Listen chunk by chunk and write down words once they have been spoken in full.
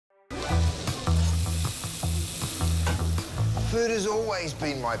Food has always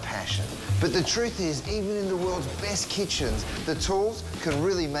been my passion, but the truth is, even in the world's best kitchens, the tools can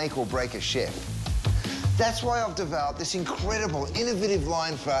really make or break a chef. That's why I've developed this incredible, innovative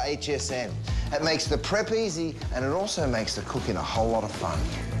line for HSN. It makes the prep easy, and it also makes the cooking a whole lot of fun.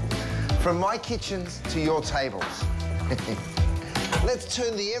 From my kitchens to your tables. Let's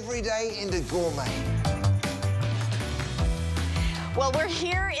turn the everyday into gourmet. Well, we're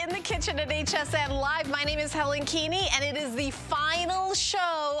here in the kitchen at HSN Live. My name is Helen Keeney, and it is the final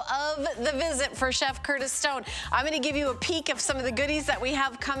show of the visit for Chef Curtis Stone. I'm going to give you a peek of some of the goodies that we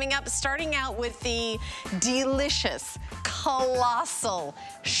have coming up, starting out with the delicious, colossal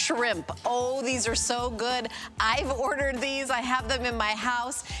shrimp. Oh, these are so good. I've ordered these. I have them in my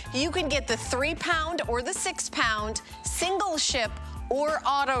house. You can get the 3-pound or the 6-pound single ship or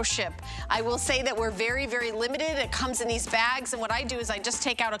auto ship. I will say that we're very, very limited. It comes in these bags, and what I do is I just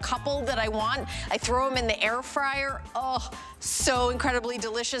take out a couple that I want. I throw them in the air fryer. Oh, so incredibly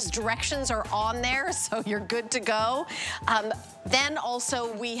delicious. Directions are on there, so you're good to go. Then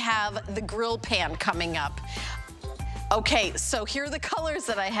also we have the grill pan coming up. Okay, so here are the colors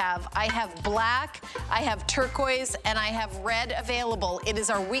that I have. I have black, I have turquoise, and I have red available. It is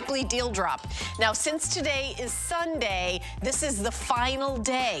our weekly deal drop. Now, since today is Sunday, this is the final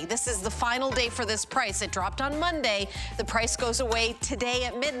day. This is the final day for this price. It dropped on Monday. The price goes away today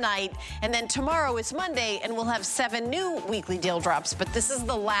at midnight, and then tomorrow is Monday, and we'll have 7 new weekly deal drops. But this is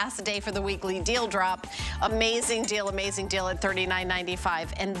the last day for the weekly deal drop. Amazing deal at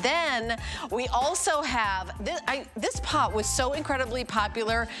 $39.95. And then we also have, this pot was so incredibly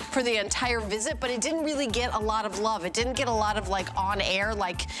popular for the entire visit, but it didn't really get a lot of love. It didn't get a lot of like on air,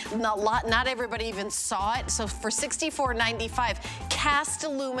 like not everybody even saw it. So for $64.95, cast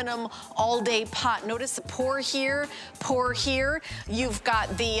aluminum all day pot. Notice the pour here, pour here. You've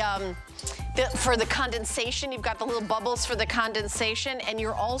got the for the condensation, you've got the little bubbles for the condensation, and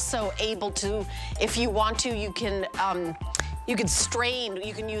you're also able to, if you want to, you can strain,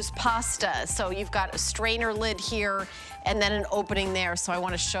 you can use pasta. So you've got a strainer lid here and then an opening there. So I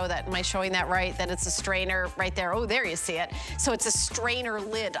want to show that. Am I showing that right? That it's a strainer right there. Oh, there you see it. So it's a strainer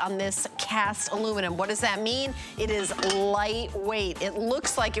lid on this cast aluminum. What does that mean? It is lightweight. It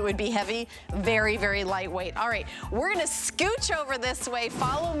looks like it would be heavy. Very, very lightweight. All right, we're going to scooch over this way.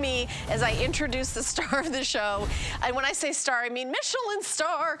 Follow me as I introduce the star of the show. And when I say star, I mean Michelin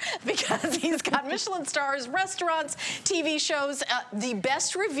star, because he's got Michelin stars, restaurants, TV shows. The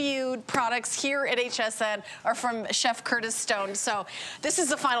best reviewed products here at HSN are from Chef Curtis Stone. So this is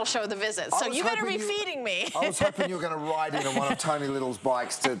the final show of the visit. So you better be feeding me. I was hoping you were going to ride in on one of Tony Little's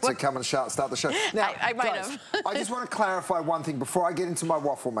bikes to come and start the show. Now, I might have. I just want to clarify one thing before I get into my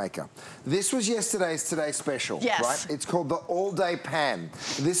waffle maker. This was yesterday's Today Special, yes, right? It's called the All Day Pan.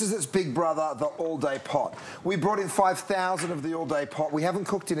 This is its big brother, the All Day Pot. We brought in 5,000 of the All Day Pot. We haven't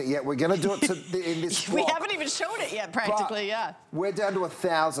cooked in it yet. We're going to do it in this We haven't even shown it yet, practically, yeah. We're down to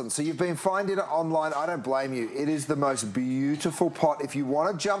 1,000. So you've been finding it online. I don't blame you. It is the most beautiful pot. If you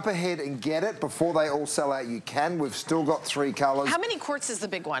want to jump ahead and get it before they all sell out, you can. We've still got 3 colors. How many quarts is the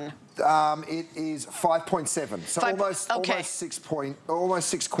big one? It is 5.7, so almost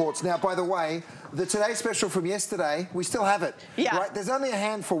 6 quarts. Now, by the way, the Today Special from yesterday, we still have it. Yeah. Right? There's only a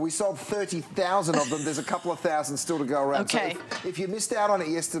handful. We sold 30,000 of them. There's a couple of thousand still to go around. Okay. So if you missed out on it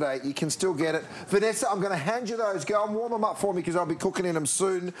yesterday, you can still get it. Vanessa, I'm going to hand you those. Go and warm them up for me because I'll be cooking in them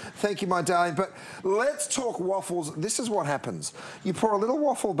soon. Thank you, my darling. But let's talk waffles. This is what happens. You pour a little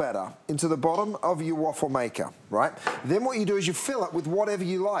waffle batter into the bottom of your waffle maker, right? Then what you do is you fill it with whatever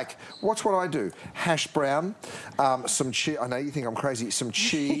you like. Watch what I do. Hash brown, some cheese. I know you think I'm crazy. Some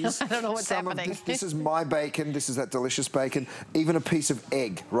cheese. I don't know what's happening. This is my bacon. This is that delicious bacon. Even a piece of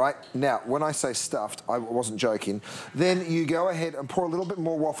egg, right? Now, when I say stuffed, I wasn't joking. Then you go ahead and pour a little bit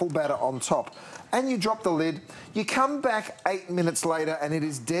more waffle batter on top. And you drop the lid. You come back 8 minutes later and it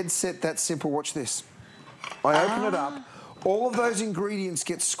is dead set that simple. Watch this. I open it up. All of those ingredients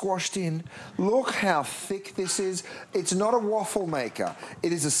get squashed in. Look how thick this is. It's not a waffle maker.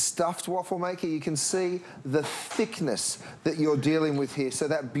 It is a stuffed waffle maker. You can see the thickness that you're dealing with here. So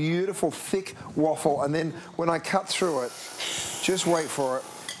that beautiful thick waffle. And then when I cut through it, just wait for it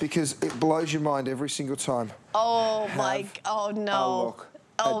because it blows your mind every single time. Oh my, oh no. Oh, look.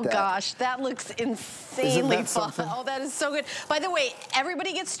 Oh gosh, that looks insanely fun. Oh, that is so good. By the way,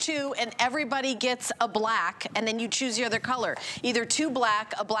 everybody gets 2 and everybody gets a black, and then you choose the other color. Either 2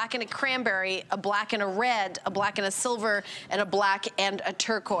 black, a black and a cranberry, a black and a red, a black and a silver, and a black and a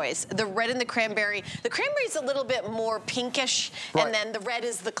turquoise. The red and the cranberry is a little bit more pinkish, and then the red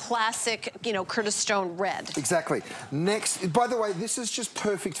is the classic, you know, Curtis Stone red. Exactly. Next, by the way, this is just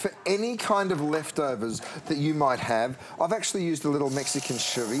perfect for any kind of leftovers that you might have. I've actually used a little Mexican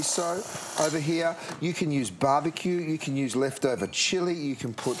chorizo over here. You can use barbecue, you can use leftover chili, you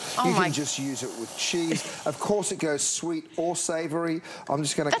can just use it with cheese. Of course it goes sweet or savory. I'm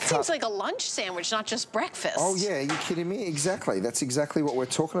just gonna cut. That seems like a lunch sandwich, not just breakfast. Oh yeah, are you kidding me? Exactly. That's exactly what we're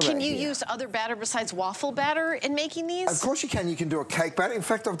talking about. Can you use other batter besides waffle batter in making these? Of course you can. You can do a cake batter. In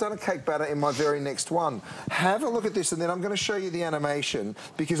fact, I've done a cake batter in my very next one. Have a look at this, and then I'm going to show you the animation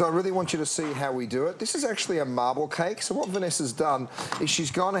because I really want you to see how we do it. This is actually a marble cake. So what Vanessa's done is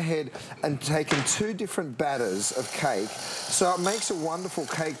she's gone ahead and taken 2 different batters of cake. So it makes a wonderful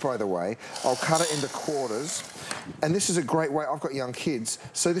cake, by the way. I'll cut it into quarters. And this is a great way. I've got young kids,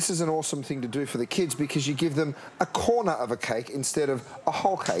 so this is an awesome thing to do for the kids because you give them a corner of a cake instead of a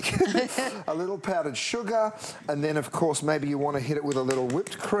whole cake. A little powdered sugar, and then of course maybe you want to hit it with a little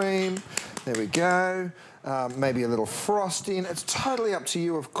whipped cream. There we go. Maybe a little frosting. It's totally up to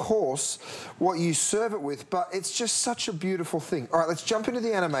you, of course, what you serve it with, but it's just such a beautiful thing. All right, let's jump into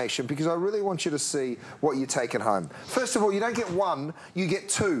the animation because I really want you to see what you're taking home. First of all, you don't get 1, you get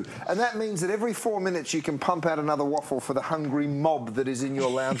 2. And that means that every 4 minutes you can pump out another waffle for the hungry mob that is in your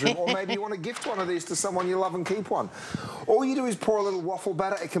lounge room, or maybe you want to gift one of these to someone you love and keep one. All you do is pour a little waffle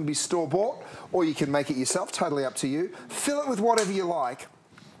batter. It can be store-bought, or you can make it yourself, totally up to you. Fill it with whatever you like.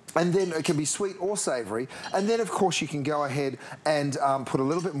 And then it can be sweet or savoury. And then, of course, you can go ahead and put a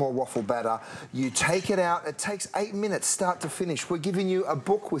little bit more waffle batter. You take it out. It takes 8 minutes, start to finish. We're giving you a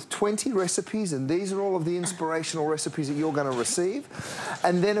book with 20 recipes, and these are all of the inspirational recipes that you're going to receive.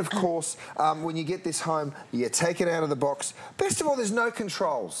 And then, of course, when you get this home, you take it out of the box. Best of all, there's no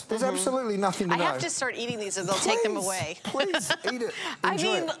controls. There's absolutely nothing to know. I have to start eating these or they'll take them away. Please, eat it. I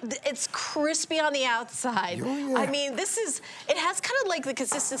mean, it's crispy on the outside. Oh, yeah. I mean, it has kind of like the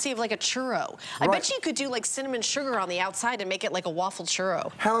consistency of like a churro. I bet you could do like cinnamon sugar on the outside and make it like a waffle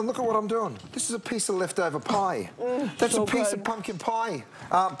churro. Helen, look at what I'm doing. This is a piece of leftover pie. That's so a piece of pumpkin pie,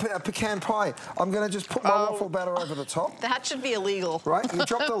 pecan pie. I'm going to just put my waffle batter over the top. That should be illegal. Right? You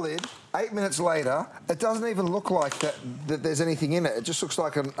drop the lid. 8 minutes later, it doesn't even look like that there's anything in it. It just looks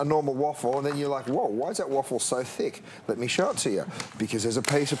like a normal waffle, and then you're like, whoa, why is that waffle so thick? Let me show it to you. Because there's a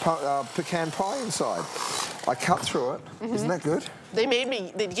piece of pecan pie inside. I cut through it. Isn't that good? They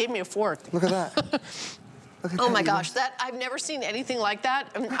gave me a fork. Look at that. Look at oh my gosh, I've never seen anything like that.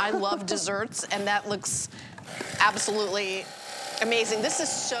 I mean, I love desserts, and that looks absolutely amazing. This is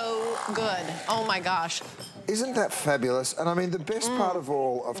so good. Oh my gosh. Isn't that fabulous? And I mean, the best part of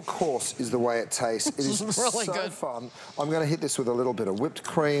all, of course, is the way it tastes. It is really so fun. I'm going to hit this with a little bit of whipped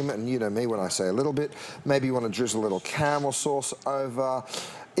cream, and you know me when I say a little bit. Maybe you want to drizzle a little caramel sauce over.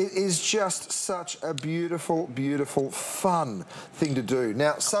 It is just such a beautiful, beautiful, fun thing to do.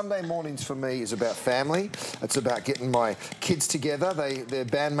 Now, Sunday mornings for me is about family. It's about getting my kids together. Their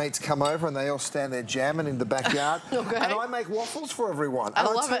bandmates come over and they all stand there jamming in the backyard. And I make waffles for everyone. And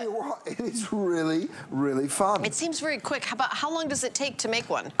I tell you what, it is really, really fun. It seems very quick. How long does it take to make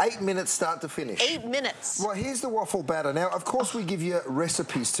one? 8 minutes start to finish. 8 minutes. Well, here's the waffle batter. Now, of course, we give you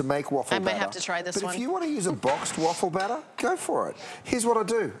recipes to make waffle batter. I might have to try this one. But if you want to use a boxed waffle batter, go for it. Here's what I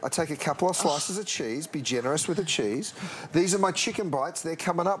do. I take a couple of slices of cheese, be generous with the cheese. These are my chicken bites. They're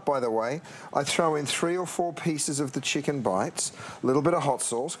coming up, by the way. I throw in 3 or 4 pieces of the chicken bites, a little bit of hot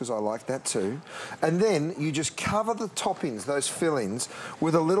sauce, because I like that too. And then you just cover the toppings, those fillings,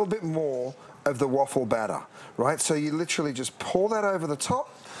 with a little bit more of the waffle batter, right? So you literally just pour that over the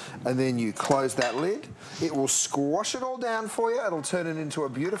top, and then you close that lid. It will squash it all down for you. It'll turn it into a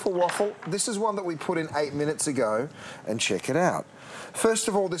beautiful waffle. This is one that we put in 8 minutes ago, and check it out. First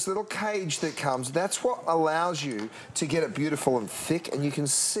of all, this little cage that comes, that's what allows you to get it beautiful and thick, and you can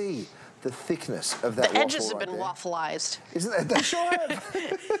see the thickness of that waffle. The edges have been waffleized. Isn't that? They sure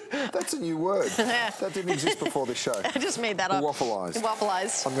have. That's a new word. That didn't exist before this show. I just made that up. Waffleized.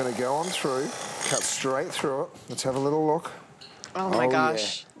 Waffleized. I'm going to go on through, cut straight through it. Let's have a little look. Oh my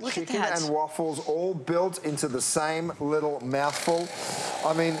gosh. Yeah. Look Chicken at that. and waffles all built into the same little mouthful.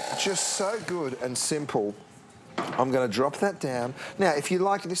 I mean, just so good and simple. I'm going to drop that down. Now, if you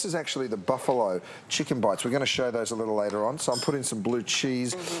like, this is actually the buffalo chicken bites. We're going to show those a little later on. So I'm putting some blue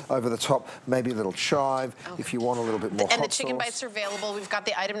cheese over the top, maybe a little chive if you want a little bit more hot And the chicken sauce. bites are available. We've got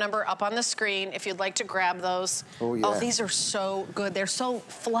the item number up on the screen if you'd like to grab those. Oh, yeah. Oh, these are so good. They're so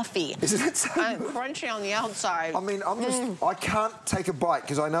fluffy. Isn't it so good? Crunchy on the outside. I mean, I can't take a bite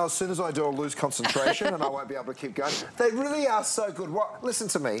because I know as soon as I do, I'll lose concentration and I won't be able to keep going. They really are so good. Listen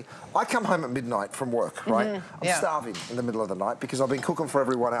to me. I come home at midnight from work, right? I'm starving in the middle of the night because I've been cooking for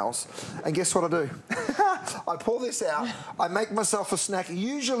everyone else. And guess what I do? I pull this out. I make myself a snack,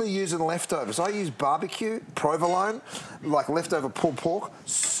 usually using leftovers. I use barbecue, provolone, like leftover pulled pork.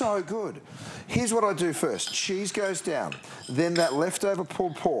 So good. Here's what I do first. Cheese goes down. Then that leftover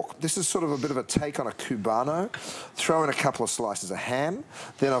pulled pork. This is sort of a bit of a take on a Cubano. Throw in a couple of slices of ham.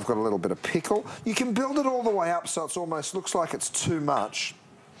 Then I've got a little bit of pickle. You can build it all the way up so it almost looks like it's too much.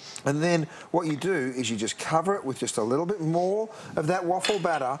 And then what you do is you just cover it with just a little bit more of that waffle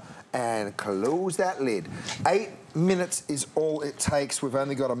batter and close that lid. 8 minutes is all it takes. We've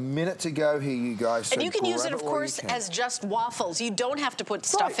only got a minute to go here, you guys. So and you can use it, of course, as just waffles. You don't have to put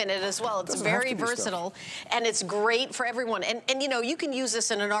stuff in it as well. It's very versatile, and it's great for everyone. And you know, you can use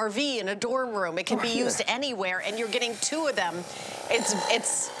this in an RV, in a dorm room. It can be used anywhere, and you're getting 2 of them.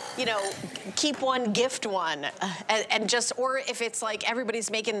 It's you know, keep one, gift one, and just, or if it's like everybody's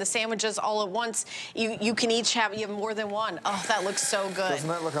making the sandwiches all at once, you can each have, you have more than one. Oh, that looks so good. Doesn't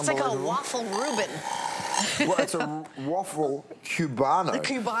that look unbelievable? It's like a waffle Reuben. Well, it's a waffle Cubano. The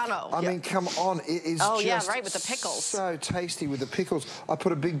Cubano. I mean, come on, it is just right, with the pickles. So tasty with the pickles. I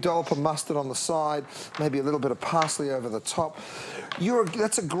put a big dollop of mustard on the side, maybe a little bit of parsley over the top.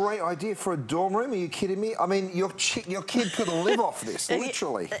 That's a great idea for a dorm room. Are you kidding me? I mean, your kid could live off this,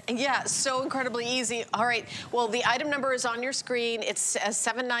 literally. Yeah, so incredibly easy. All right, well, the item number is on your screen. It's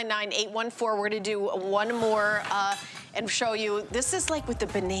 799814. We're going to do one more and show you. This is like with the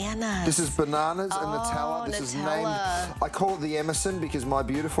bananas. This is bananas and Nutella. This is named, I call it the Emerson because my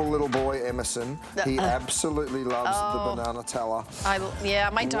beautiful little boy, Emerson, he absolutely loves the banana-tella. Yeah,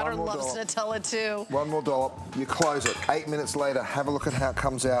 my daughter loves Nutella too. One more dollop. You close it. 8 minutes later, have a look at how it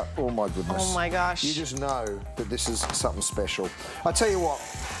comes out. Oh, my goodness. Oh, my gosh. You just know that this is something special. I tell you what,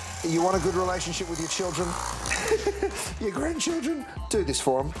 you want a good relationship with your children, your grandchildren, do this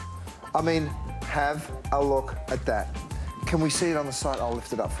for them. I mean, have a look at that. Can we see it on the side? I'll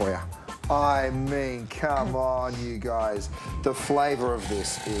lift it up for you. I mean, come on, you guys. The flavor of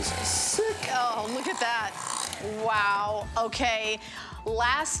this is sick. Oh, look at that. Wow. Okay.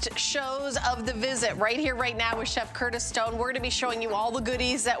 Last shows of the visit right here, right now with Chef Curtis Stone. We're going to be showing you all the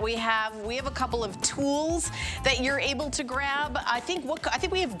goodies that we have. We have a couple of tools that you're able to grab. I think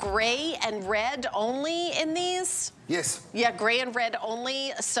we have gray and red only in these. Yes. Yeah, gray and red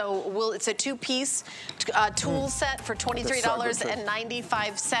only. So it's a 2-piece tool set for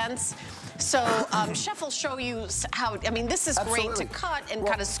 $23.95. So Chef will show you how, I mean, this is great to cut and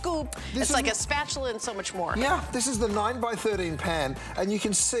kind of scoop. It's like a spatula and so much more. Yeah, this is the 9x13 pan, and you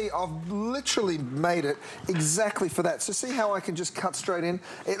can see I've literally made it exactly for that. So see how I can just cut straight in?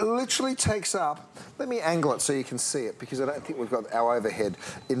 It literally takes up, let me angle it so you can see it, because I don't think we've got our overhead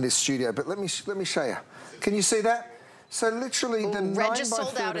in this studio, but let me show you. Can you see that? So literally the 9x13. Red just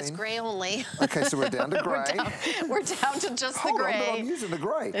sold out. It's gray only. Okay, so we're down to gray. we're down to just the gray. Hold on, but I'm using the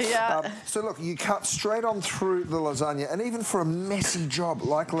gray. Yeah. So look, you cut straight on through the lasagna, and even for a messy job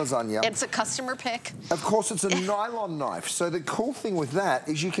like lasagna. It's a customer pick. Of course, it's a nylon knife. So the cool thing with that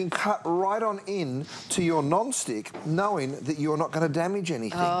is you can cut right on in to your non-stick, knowing that you're not going to damage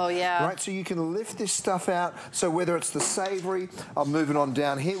anything. Oh, yeah. Right, so you can lift this stuff out. So whether it's the savory, I'm moving on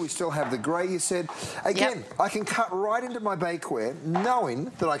down here. We still have the gray, you said. Again, I can cut right into my bakeware,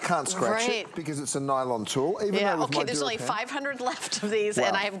 knowing that I can't scratch it because it's a nylon tool. Even though with my there's only 500 left of these,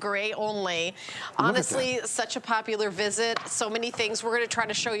 and I have gray only. Honestly, such a popular visit. So many things. We're going to try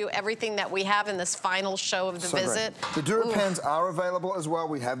to show you everything that we have in this final show of the visit. Great. The DuraPans are available as well.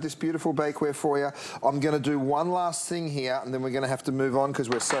 We have this beautiful bakeware for you. I'm going to do one last thing here, and then we're going to have to move on because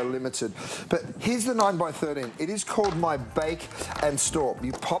we're so limited. But here's the 9x13. It is called my Bake and Store.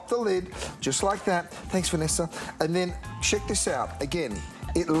 You pop the lid just like that. Thanks, Vanessa. And then check this out. Again,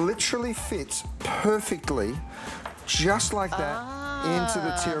 it literally fits perfectly, just like that, into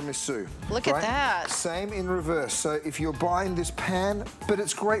the tiramisu. Look at that. Same in reverse. So if you're buying this pan, but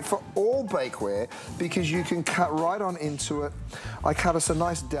it's great for all bakeware because you can cut right on into it. I cut us a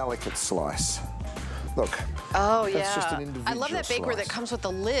nice delicate slice. Look. Oh, that's yeah. just an individual I love that baker that comes with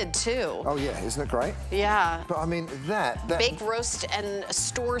the lid, too. Oh, yeah. Isn't it great? Yeah. But, I mean, that... Bake, roast, and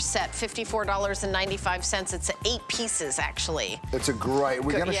store set, $54.95. It's 8 pieces, actually. It's a great...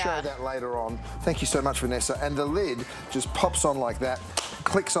 We're going to show that later on. Thank you so much, Vanessa. And the lid just pops on like that.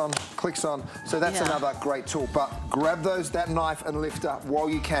 Clicks on, clicks on. So that's another great tool. But grab that knife and lift up while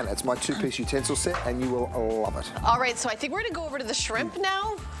you can. It's my 2-piece utensil set, and you will love it. All right, so I think we're going to go over to the shrimp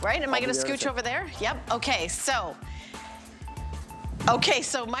now, right? Am I going to scooch over there? Yep. Okay, so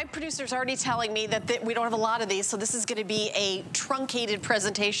my producer's already telling me that we don't have a lot of these, so this is going to be a truncated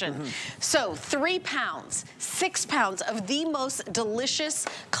presentation. So 3 pounds, 6 pounds of the most delicious,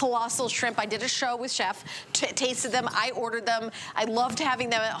 colossal shrimp. I did a show with Chef, tasted them, I ordered them. I loved having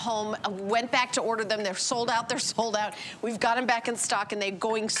them at home. I went back to order them. They're sold out, they're sold out. We've got them back in stock, and they're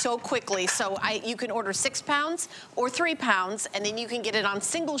going so quickly. So you can order 6 pounds or 3 pounds, and then you can get it on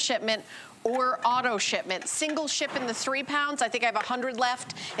single shipment or auto shipment. Single ship in the 3 pounds, I think I have 100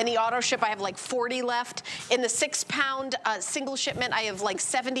 left. In the auto ship, I have like 40 left. In the 6 pound single shipment, I have like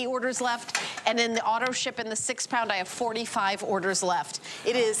 70 orders left. And in the auto ship in the 6 pound, I have 45 orders left.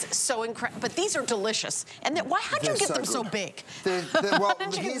 It is so incredible, but these are delicious. And how'd you get them so big? Well,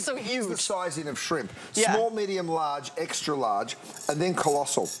 how'd you get them so huge? Here's the sizing of shrimp. Small, medium, large, extra large, and then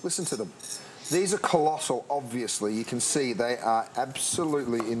colossal. Listen to them. These are colossal, obviously. You can see they are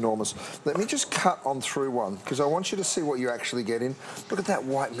absolutely enormous. Let me just cut on through one, because I want you to see what you're actually getting. Look at that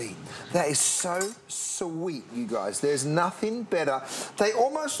white meat. That is so sweet, you guys. There's nothing better. They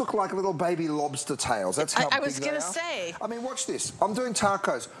almost look like little baby lobster tails. That's how big they are. I was going to say. I mean, watch this. I'm doing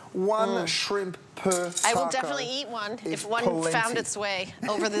tacos. One shrimp per taco. I will definitely eat one if one found its way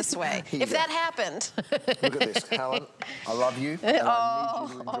over this way. If that happened. Look at this, Helen. I love you. And I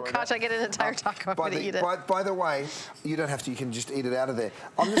need you to enjoy gosh, I get an entire taco. I'm going to eat it. By the way, you don't have to. You can just eat it out of there.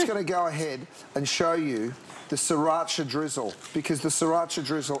 I'm just going to go ahead and show you the sriracha drizzle, because the sriracha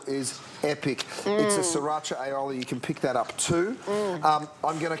drizzle is epic. It's a sriracha aioli. You can pick that up too.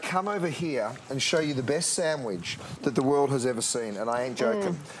 I'm going to come over here and show you the best sandwich that the world has ever seen, and I ain't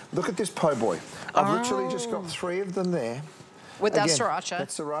joking. Look at this po' boy. I've literally just got 3 of them there. With that sriracha.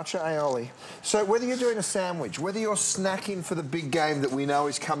 That's sriracha aioli. So whether you're doing a sandwich, whether you're snacking for the big game that we know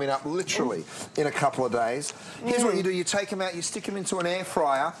is coming up literally in a couple of days, here's what you do. You take them out, you stick them into an air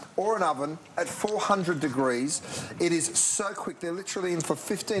fryer or an oven at 400 degrees. It is so quick. They're literally in for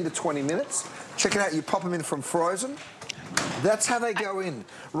 15 to 20 minutes. Check it out. You pop them in from frozen. That's how they go in,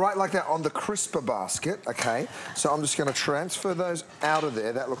 right like that on the crisper basket, okay? So I'm just going to transfer those out of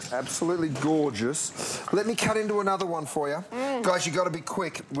there. That looks absolutely gorgeous. Let me cut into another one for you. Guys, you got to be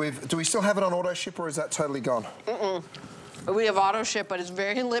quick. Do we still have it on auto ship, or is that totally gone? We have auto ship, but it's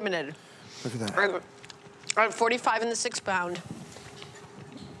very limited. Look at that. I have 45 in the 6 pound.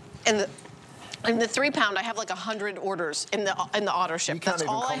 In the 3 pound, I have like 100 orders in the auto ship. You can't That's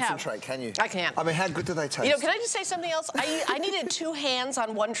even all concentrate, I have. can you? I can't. I mean, how good do they taste? You know, can I just say something else? I needed 2 hands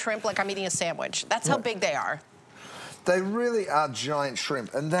on one shrimp like I'm eating a sandwich. That's how big they are. They really are giant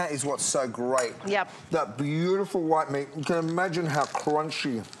shrimp, and that is what's so great. Yep. That beautiful white meat. You can imagine how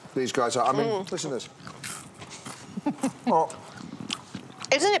crunchy these guys are. I mean, listen to this.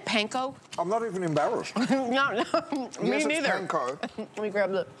 Isn't it panko? I'm not even embarrassed. No, me neither. It's panko. Let me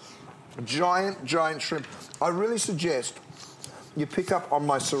grab the... Giant, giant shrimp. I really suggest you pick up on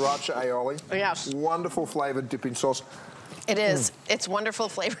my sriracha aioli. Yes. Wonderful flavored dipping sauce. It is. It's wonderful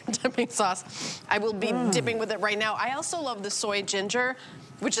flavored dipping sauce. I will be dipping with it right now. I also love the soy ginger,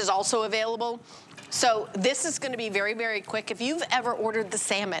 which is also available. So this is going to be very, very quick. If you've ever ordered the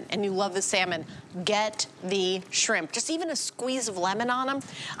salmon and you love the salmon, get the shrimp. Just even a squeeze of lemon on them.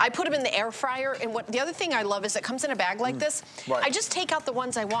 I put them in the air fryer, and the other thing I love is it comes in a bag like this. Right. I just take out the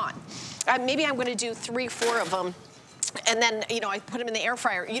ones I want. Maybe I'm going to do 3, 4 of them. And then, you know, I put them in the air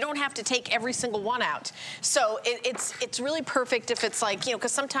fryer. You don't have to take every single one out. So it's really perfect if it's like, you know,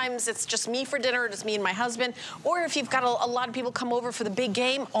 because sometimes it's just me for dinner, just me and my husband. Or if you've got a lot of people come over for the big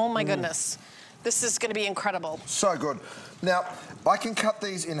game, oh my goodness. This is going to be incredible. So good. Now, I can cut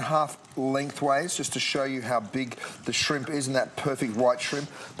these in half lengthways just to show you how big the shrimp is and that perfect white shrimp.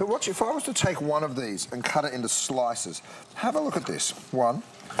 But watch, if I was to take one of these and cut it into slices, have a look at this. 1,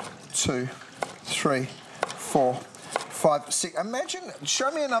 2, 3, 4, 5, 6. Imagine, show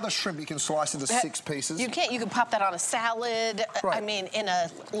me another shrimp you can slice into 6 pieces. You can't. You can pop that on a salad. Right. I mean, in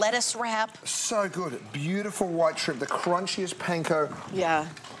a lettuce wrap. So good. Beautiful white shrimp, the crunchiest panko. Yeah.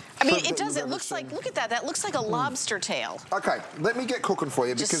 I mean, it does. It looks like, look at that. That looks like a lobster tail. Okay, let me get cooking for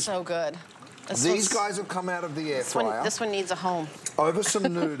you because just so good. These guys have come out of the air fryer. This one needs a home. Over some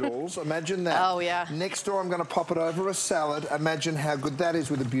noodles, imagine that. Oh, yeah. Next door, I'm going to pop it over a salad. Imagine how good that is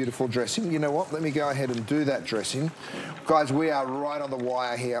with a beautiful dressing. You know what? Let me go ahead and do that dressing. Guys, we are right on the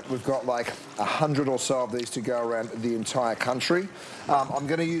wire here. We've got like 100 or so of these to go around the entire country. I'm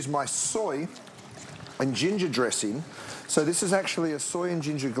going to use my soy and ginger dressing. So this is actually a soy and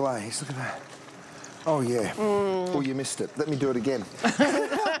ginger glaze. Look at that. Oh, yeah. Oh, you missed it. Let me do it again.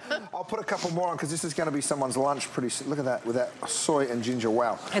 I'll put a couple more on because this is going to be someone's lunch pretty soon. Look at that with that soy and ginger.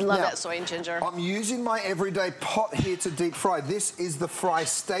 Wow. I love that soy and ginger. I'm using my everyday pot here to deep fry. This is the Fry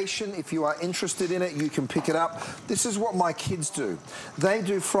Station. If you are interested in it, you can pick it up. This is what my kids do. They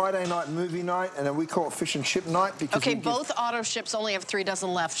do Friday night movie night, and then we call it fish and chip night. Because okay, both auto ships only have 3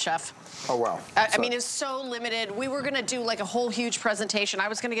 dozen left, Chef. Oh, wow. I mean, it's so limited. We were going to do like a whole huge presentation. I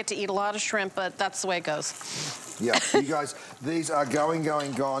was going to get to eat a lot of shrimp, but that's the way it goes. Yeah, you guys, these are going,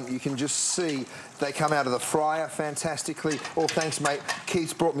 gone. You can just see they come out of the fryer fantastically. Oh, thanks, mate.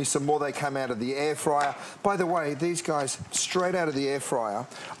 Keith's brought me some more. They come out of the air fryer. By the way, these guys, straight out of the air fryer,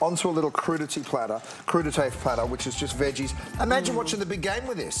 onto a little crudité platter, which is just veggies. Imagine watching the big game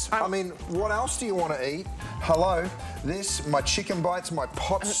with this. I mean, what else do you want to eat? Hello, this, my chicken bites, my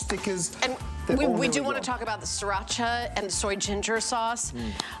pot stickers. And we do want to talk about the sriracha and the soy ginger sauce.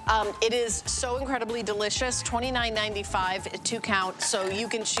 It is so incredibly delicious. $29.95, 2 count, so you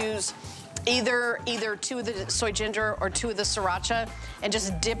can choose either 2 of the soy ginger or 2 of the sriracha, and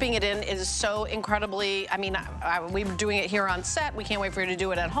just dipping it in is so incredibly, I mean, we were doing it here on set. We can't wait for you to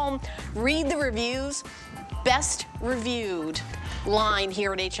do it at home. Read the reviews. Best reviewed line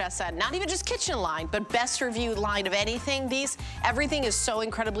here at HSN. Not even just kitchen line, but best reviewed line of anything. Everything is so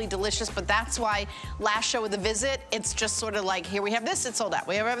incredibly delicious, but that's why last show of the visit, it's just sort of like, here we have this, it's sold out.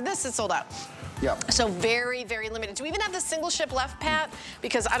 We have this, it's sold out. Yeah. So very, very limited. Do we even have the single ship left, Pat?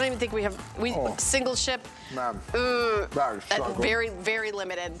 Because I don't even think we have, single ship. Very, very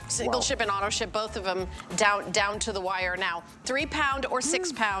limited. Single ship and auto ship, both of them down to the wire now. 3 pound or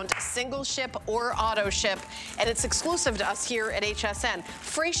 6 pound, single ship or auto ship. And it's exclusive to us here at HSN.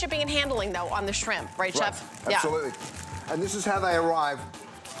 Free shipping and handling though on the shrimp, right, Chef? Absolutely. Yeah. And this is how they arrive.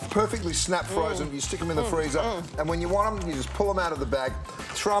 Perfectly snap frozen. You stick them in the freezer, and when you want them, you just pull them out of the bag,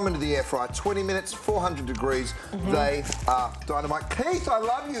 throw them into the air fryer. 20 minutes, 400 degrees. They are dynamite. Keith, I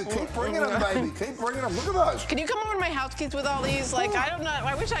love you. Keep bringing them, baby. Keep bringing them. Look at those. Can you come over to my house, Keith, with all these? Like, I don't know.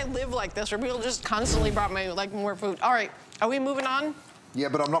 I wish I lived like this, where people just constantly brought me like more food. All right, are we moving on? Yeah,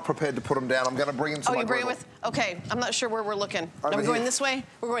 but I'm not prepared to put them down. I'm going to bring them to my you bring griddle. them with? Okay, I'm not sure where we're looking. Are we going this way?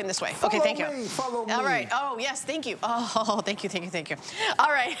 We're going this way. Follow okay, thank me, you. Follow me. All right. Oh, yes, thank you. Oh, thank you, thank you, thank you. All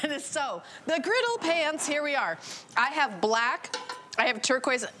right, so the griddle pans, here we are. I have black, I have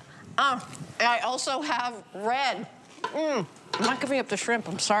turquoise, and I also have red. I'm not giving up the shrimp,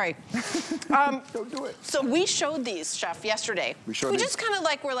 I'm sorry. Don't do it. So we showed these, Chef, yesterday. We just kind of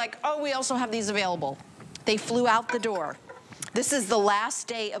like, we're like, oh, we also have these available. They flew out the door. This is the last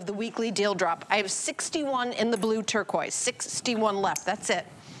day of the weekly deal drop. I have 61 in the blue turquoise, 61 left, that's it.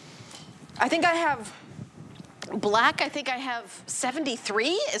 I think I have black, I think I have 73,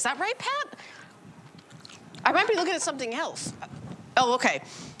 is that right, Pat? I might be looking at something else. Oh, okay.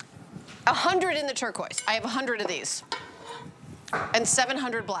 100 in the turquoise, I have 100 of these. And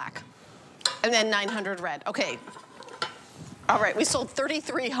 700 black, and then 900 red, okay. All right, we sold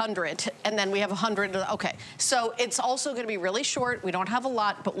 3,300, and then we have 100. Okay, so it's also going to be really short. We don't have a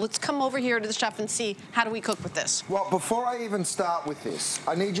lot, but let's come over here to the chef and see how do we cook with this. Well, before I even start with this,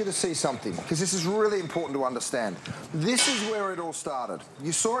 I need you to see something, because this is really important to understand. This is where it all started.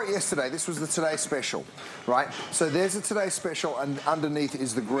 You saw it yesterday. This was the Today Special, right? So there's the Today Special, and underneath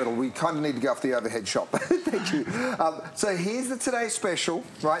is the griddle. We kind of need to go off the overhead shot. Thank you. So here's the Today Special,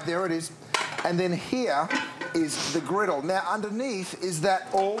 right? There it is. And then here is the griddle. Now, underneath is that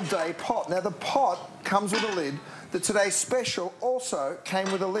all-day pot. Now, the pot comes with a lid. The Today Special also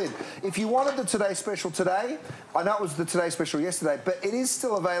came with a lid. If you wanted the Today Special today, I know it was the Today Special yesterday, but it is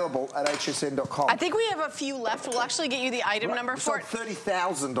still available at hsn.com. I think we have a few left. We'll actually get you the item number for it.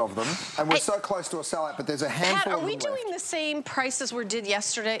 30,000 of them, and we're so close to a sellout, but there's a handful Pat, of them are we doing the same price as we did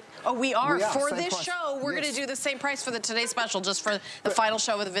yesterday? Oh, we are. For this show, we're going to do the same price for the Today Special, just for the final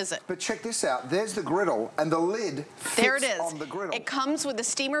show of the visit. But check this out. There's the griddle, and the lid fits on the griddle. It comes with the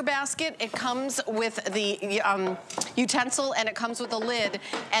steamer basket. It comes with the utensil, and it comes with a lid.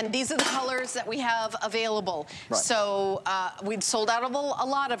 And these are the colors that we have available. Right. So we'd sold out of a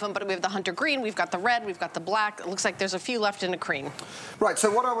lot of them, but we have the hunter green, we've got the red, we've got the black. It looks like there's a few left in the cream. Right,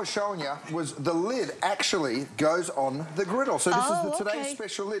 so what I was showing you was the lid actually goes on the griddle. So this is the Today's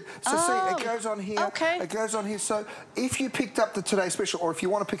Special lid. So see, it goes on here, it goes on here. So if you picked up the Today's Special, or if you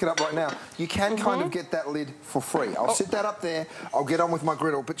want to pick it up right now, you can kind of get that lid for free. I'll sit that up there, I'll get on with my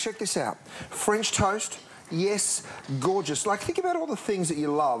griddle. But check this out, French toast. Yes, gorgeous. Like, think about all the things that you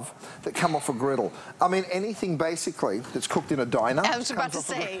love that come off a griddle. I mean, anything basically that's cooked in a diner. I was about to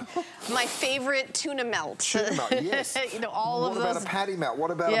say, my favorite tuna melt. Tuna melt, yes. You know, all of those. What about a patty melt?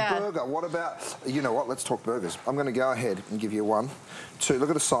 What about a burger? What about, you know what, let's talk burgers. I'm going to go ahead and give you 1, 2. Look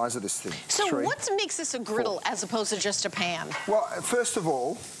at the size of this thing. So 3, what makes this a griddle 4. as opposed to just a pan? Well, first of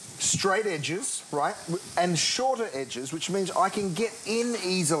all, straight edges, right, and shorter edges, which means I can get in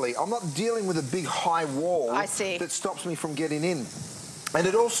easily. I'm not dealing with a big high wall that stops me from getting in. And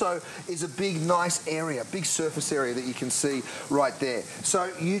it also is a big, nice area, big surface area that you can see right there.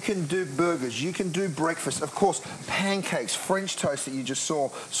 So you can do burgers, you can do breakfast, of course, pancakes, French toast that you just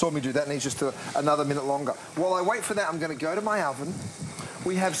saw me do. That needs just another minute longer. While I wait for that, I'm going to go to my oven.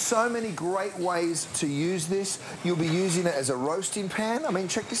 We have so many great ways to use this. You'll be using it as a roasting pan. I mean,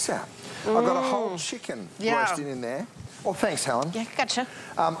 check this out. I've got a whole chicken roasting in there. Oh, thanks, Helen. Yeah, gotcha.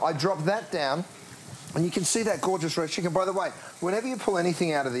 I drop that down, and you can see that gorgeous roast chicken. By the way, whenever you pull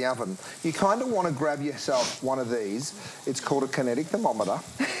anything out of the oven, you kind of want to grab yourself one of these. It's called a kinetic thermometer.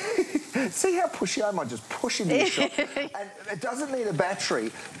 See how pushy I am? I just push into the shot. And it doesn't need a battery.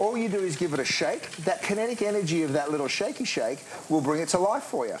 All you do is give it a shake. That kinetic energy of that little shaky shake will bring it to life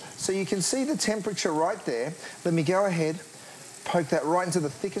for you. So you can see the temperature right there. Let me go ahead, poke that right into the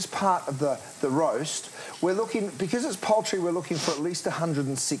thickest part of the roast. We're looking, because it's poultry, we're looking for at least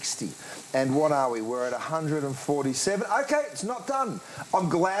 160. And what are we? We're at 147. Okay, it's not done. I'm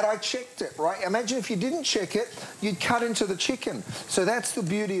glad I checked it, right? Imagine if you didn't check it, you'd cut into the chicken. So that's the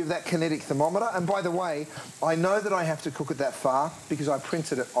beauty of that kinetic thermometer. And by the way, I know that I have to cook it that far because I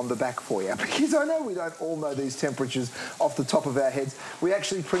printed it on the back for you. Because I know we don't all know these temperatures off the top of our heads. We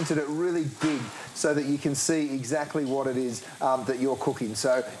actually printed it really big so that you can see exactly what it is that you're cooking.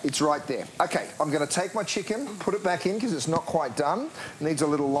 So it's right there. Okay, I'm going to take my chicken, put it back in because it's not quite done. It needs a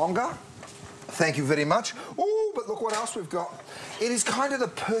little longer. Thank you very much. Oh, but look what else we've got. It is kind of the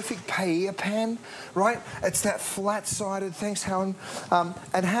perfect paella pan, right? It's that flat-sided, thanks, Helen.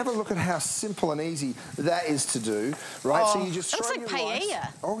 And have a look at how simple and easy that is to do, right? So you just throw your rice. Looks like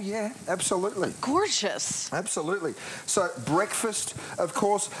paella. Oh, yeah, absolutely. Gorgeous. Absolutely. So breakfast, of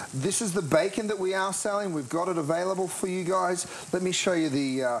course, this is the bacon that we are selling. We've got it available for you guys. Let me show you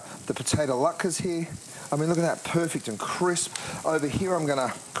the potato latkes here. I mean, look at that, perfect and crisp. Over here, I'm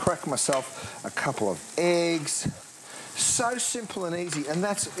gonna crack myself a couple of eggs. So simple and easy, and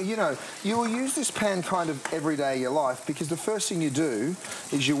that's, you know, you will use this pan kind of every day of your life because the first thing you do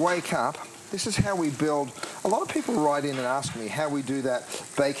is you wake up. This is how we build. A lot of people write in and ask me how we do that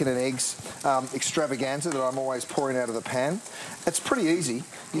bacon and eggs extravaganza that I'm always pouring out of the pan. It's pretty easy.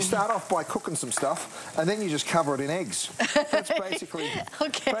 You start off by cooking some stuff, and then you just cover it in eggs. That's basically,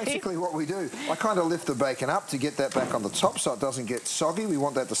 basically what we do. I kind of lift the bacon up to get that back on the top so it doesn't get soggy. We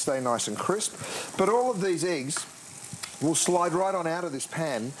want that to stay nice and crisp. But all of these eggs will slide right on out of this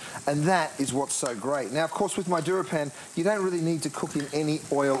pan, and that is what's so great. Now, of course, with my DuraPan, you don't really need to cook in any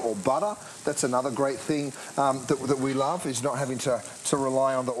oil or butter. That's another great thing that we love, is not having to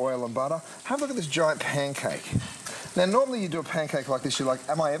rely on the oil and butter. Have a look at this giant pancake. Now, normally you do a pancake like this, you're like,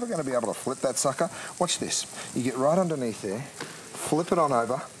 am I ever going to be able to flip that sucker? Watch this. You get right underneath there, flip it on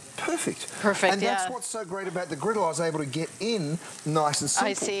over. Perfect. Perfect, and that's what's so great about the griddle. I was able to get in nice and simple.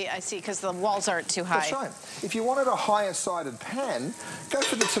 I see, because the walls aren't too high. That's right. If you wanted a higher sided pan, go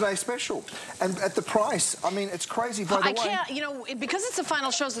for the Today Special. And at the price, I mean, it's crazy. By the way, I can't, you know, because it's the final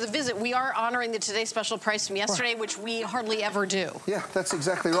shows of the visit, we are honoring the Today Special price from yesterday, which we hardly ever do. Yeah, that's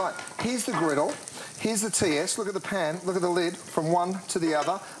exactly right. Here's the griddle. Here's the TS. Look at the pan. Look at the lid from one to the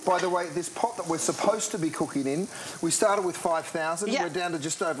other. By the way, this pot that we're supposed to be cooking in, we started with 5,000. Yeah. We're down to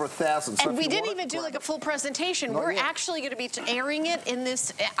just over 1,000. So and we didn't even do like a full presentation. We're actually going to be airing it in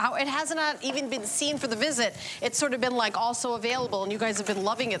this. It has not even been seen for the visit. It's sort of been like also available, and you guys have been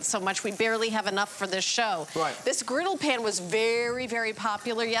loving it so much. We barely have enough for this show. Right. This griddle pan was very, very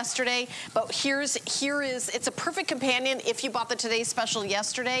popular yesterday. But it's a perfect companion if you bought the Today Special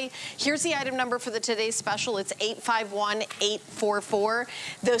yesterday. Here's the item number for the today's special. It's 851-844.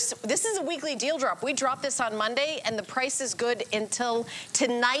 This is a weekly deal drop. We dropped this on Monday, and the price is good until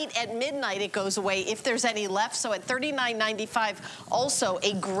tonight at midnight. It goes away if there's any left. So at $39.95, also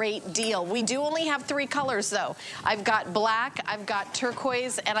a great deal. We do only have 3 colors, though. I've got black, I've got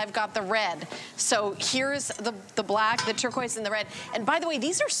turquoise, and I've got the red. So here's the black, the turquoise, and the red. And by the way,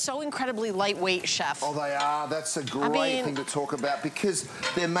 these are so incredibly lightweight, Chef. Oh, they are. That's a great thing to talk about because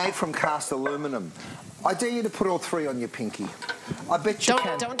they're made from cast aluminum. I dare you to put all 3 on your pinky. I bet you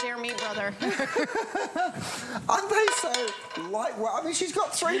can. Don't dare me, brother. Aren't they so lightweight? I mean, she's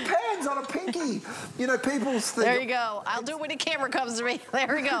got 3 pans on a pinky. You know, people think... There you go. I'll do it when the camera comes to me.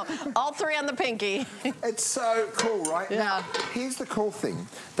 There we go. All 3 on the pinky. It's so cool, right? Yeah. Now, here's the cool thing.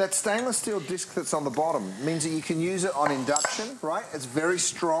 That stainless steel disc that's on the bottom means that you can use it on induction, right? It's very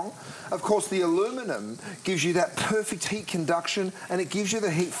strong. Of course, the aluminum gives you that perfect heat conduction, and it gives you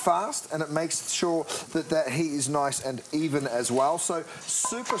the heat fast, and it makes sure that that heat is nice and even as well. So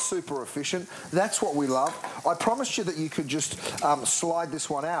super, super efficient. That's what we love. I promised you that you could just slide this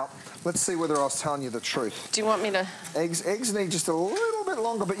one out. Let's see whether I was telling you the truth. Do you want me to? Eggs need just a little bit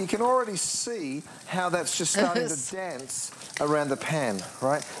longer, but you can already see how that's just starting to dance around the pan,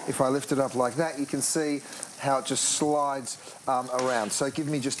 right? If I lift it up like that, you can see how it just slides around. So give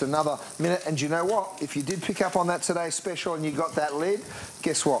me just another minute. And you know what? If you did pick up on that today's special and you got that lid,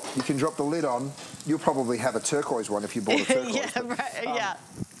 guess what? You can drop the lid on. You'll probably have a turquoise one if you bought a turquoise. Yeah, right, yeah.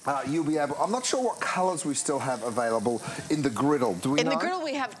 You'll be able... I'm not sure what colours we still have available in the griddle. Do we know? In the griddle,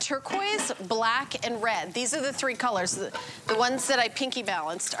 we have turquoise, black, and red. These are the 3 colors. The ones that I pinky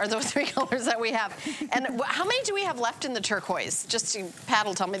balanced are the 3 colors that we have. And how many do we have left in the turquoise? Just to, Pat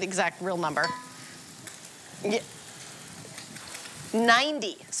will tell me the exact real number. Yeah.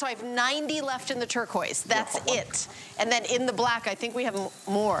 90. So I have 90 left in the turquoise. That's it. And then in the black, I think we have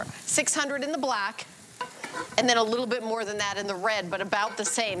more. 600 in the black. And then a little bit more than that in the red, but about the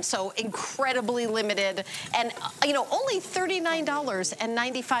same. So incredibly limited. And, you know, only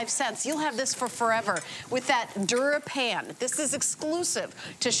 $39.95. You'll have this for forever with that DuraPan. This is exclusive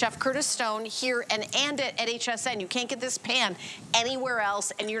to Chef Curtis Stone here and at HSN. You can't get this pan anywhere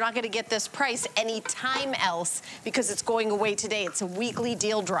else, and you're not going to get this price anytime else because it's going away today. It's a weekly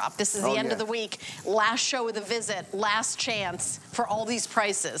deal drop. This is the end of the week. Last show of the visit. Last chance for all these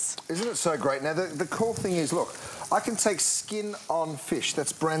prices. Isn't it so great? Now, the cool thing is, look, I can take skin on fish.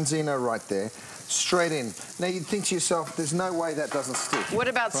 That's branzino right there. Straight in. Now, you'd think to yourself, there's no way that doesn't stick. What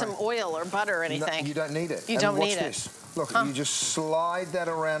about some oil or butter or anything? No, you don't need it. You don't need it. Watch this. Look, you just slide that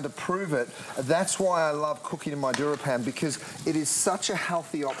around to prove it. That's why I love cooking in my DuraPan, because it is such a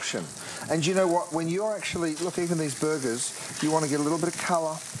healthy option. And you know what? When you're actually, look, even these burgers, you want to get a little bit of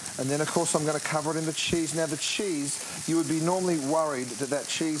colour. And then, of course, I'm going to cover it in the cheese. Now, the cheese, you would be normally worried that that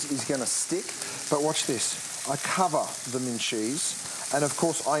cheese is going to stick. But watch this. I cover them in cheese. And, of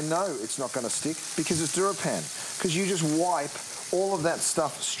course, I know it's not going to stick because it's DuraPan. Because you just wipe all of that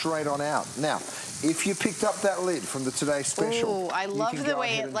stuff straight on out. Now, if you picked up that lid from the Today Special... Ooh, I love the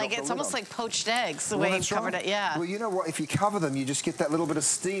way it, like, it's almost like poached eggs, the way you covered it, yeah. Well, you know what? If you cover them, you just get that little bit of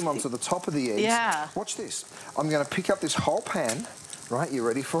steam onto the top of the eggs. Yeah. Watch this. I'm going to pick up this whole pan. Right, you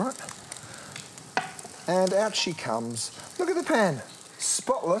ready for it? And out she comes. Look at the pan.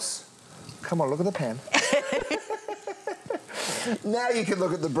 Spotless. Come on, look at the pan. Now you can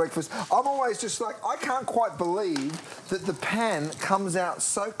look at the breakfast. I'm always just like, I can't quite believe that the pan comes out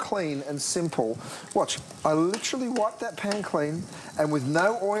so clean and simple. Watch, I literally wipe that pan clean, and with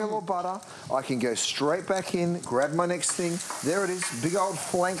no oil or butter, I can go straight back in, grab my next thing. There it is, big old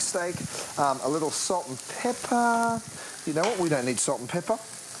flank steak, a little salt and pepper. You know what, we don't need salt and pepper.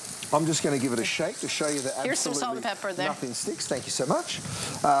 I'm just going to give it a shake to show you that absolutely here's some salt and pepper there. Nothing sticks. Thank you so much.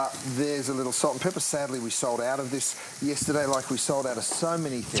 There's a little salt and pepper. Sadly, we sold out of this yesterday, like we sold out of so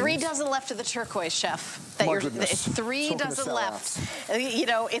many things. 3 dozen left of the turquoise, Chef. My goodness. 3 dozen left. You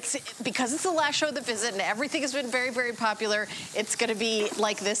know, it's because it's the last show of the visit and everything has been very, very popular. It's going to be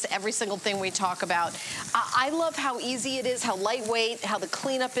like this every single thing we talk about. I love how easy it is, how lightweight, how the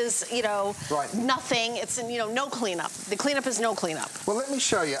cleanup is, you know, nothing. It's, you know, no cleanup. The cleanup is no cleanup. Well, let me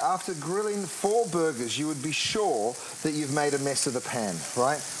show you. After grilling 4 burgers, you would be sure that you've made a mess of the pan,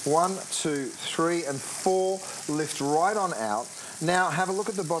 right? 1, 2, 3, and 4 lift right on out. Now, have a look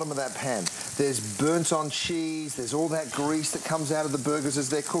at the bottom of that pan. There's burnt on cheese. There's all that grease that comes out of the burgers as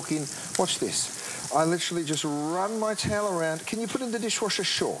they're cooking. Watch this. I literally just run my towel around. Can you put it in the dishwasher?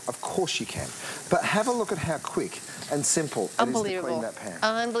 Sure, of course you can. But have a look at how quick and simple it is to clean that pan.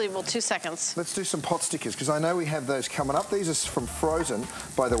 Unbelievable, 2 seconds. Let's do some pot stickers, because I know we have those coming up. These are from Frozen,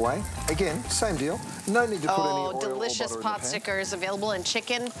 by the way. Again, same deal. No need to put any oil or butter delicious in the pot pan. stickers available in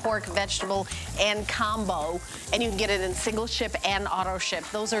chicken, pork, vegetable, and combo. And you can get it in single ship and auto ship.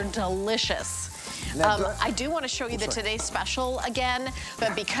 Those are delicious. Now, I do want to show you the Today Special again,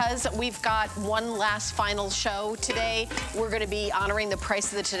 but because we've got one last final show today, we're going to be honoring the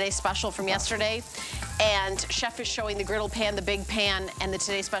price of the Today Special from yesterday. And Chef is showing the griddle pan, the big pan, and the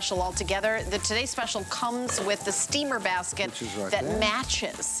Today Special all together. The Today Special comes with the steamer basket that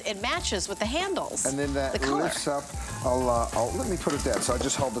matches. It matches with the handles. And then that lifts up. Let me put it down. So I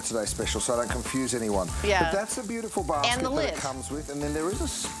just hold the Today Special so I don't confuse anyone. Yeah. But that's a beautiful basket and the lid that it comes with. And then there is a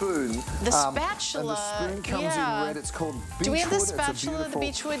spoon. The spatula. And the spoon comes in red. It's called Beechwood. Do we have the spatula, the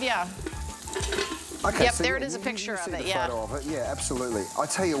Beechwood? Yeah. Okay, yep, so there it is, a picture of it, yeah. Photo of it. Yeah, absolutely. I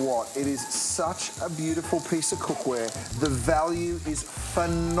tell you what, it is such a beautiful piece of cookware. The value is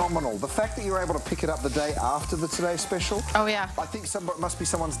phenomenal. The fact that you're able to pick it up the day after the Today Special. Oh, yeah. I think it must be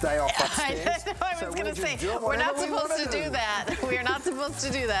someone's day off upstairs. I was going to say, we're not supposed to do that. We are not supposed to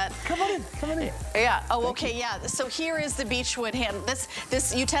do that. Come on in, come on in. Yeah, oh, okay, yeah. So here is the Beechwood hand.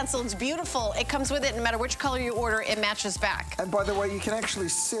 This utensil is beautiful. It comes with it, no matter which color you order, it matches back. And by the way, you can actually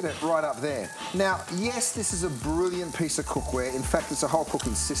sit it right up there. Now, yes, this is a brilliant piece of cookware. In fact, it's a whole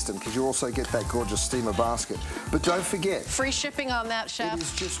cooking system, because you also get that gorgeous steamer basket. But don't forget, free shipping on that, Chef. It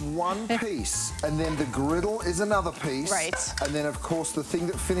is just one piece, and then the griddle is another piece. Right. And then, of course, the thing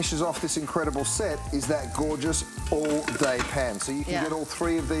that finishes off this incredible set is that gorgeous all-day pan. So you can get all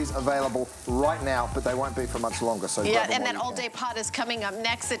 3 of these available right now, but they won't be for much longer. So yeah, and that all-day pot is coming up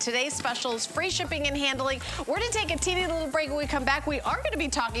next. The Today's Special is free shipping and handling. We're going to take a teeny little break. When we come back, we are going to be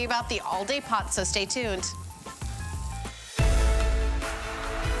talking about the all-day pot, so stay tuned.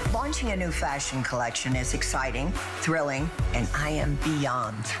 Launching a new fashion collection is exciting, thrilling, and I am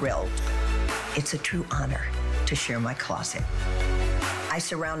beyond thrilled. It's a true honor to share my closet. I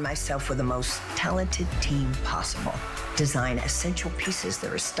surround myself with the most talented team possible. Design essential pieces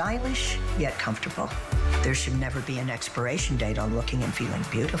that are stylish yet comfortable. There should never be an expiration date on looking and feeling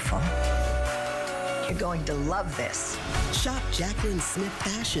beautiful. You're going to love this. Shop Jacqueline Smith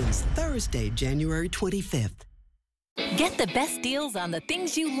Fashions Thursday, January 25th. Get the best deals on the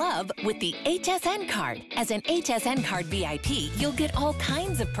things you love with the HSN card. As an HSN card VIP, you'll get all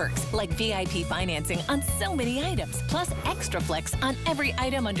kinds of perks, like VIP financing on so many items, plus extra flex on every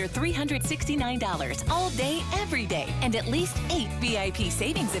item under $369 all day, every day, and at least 8 VIP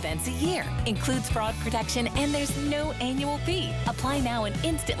savings events a year. Includes fraud protection, and there's no annual fee. Apply now and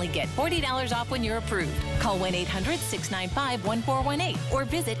instantly get $40 off when you're approved. Call 1-800-695-1418 or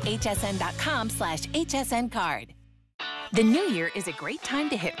visit hsn.com/HSN card. The new year is a great time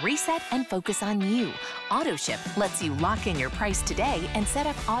to hit reset and focus on you. AutoShip lets you lock in your price today and set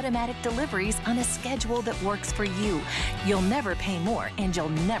up automatic deliveries on a schedule that works for you. You'll never pay more and you'll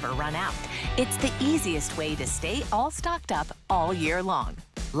never run out. It's the easiest way to stay all stocked up all year long.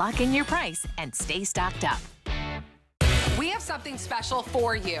 Lock in your price and stay stocked up. We have something special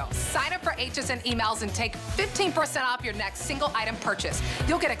for you. Sign up for HSN emails and take 15% off your next single item purchase.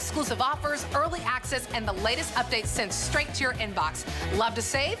 You'll get exclusive offers, early access, and the latest updates sent straight to your inbox. Love to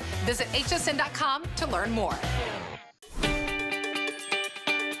save? Visit hsn.com to learn more.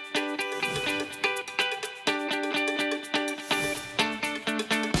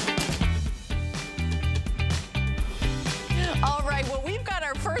 All right, well, we've got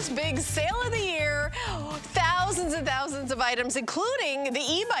our first big sale of the year. Thousands and thousands of items, including the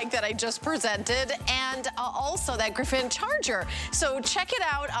e-bike that I just presented, and also that Griffin charger. So check it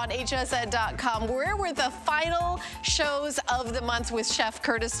out on hsn.com. We're with the final shows of the month with Chef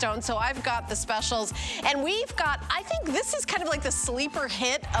Curtis Stone. So I've got the specials, and we've got, I think this is kind of like the sleeper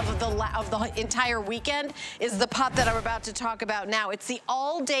hit of the entire weekend, is the pot that I'm about to talk about now. It's the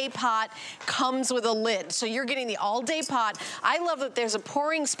all-day pot, comes with a lid. So you're getting the all-day pot. I love that there's a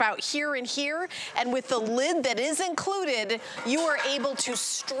pouring spout here and here, and with the lid that is included, you are able to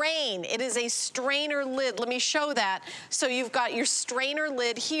strain. It is a strainer lid. Let me show that. So you've got your strainer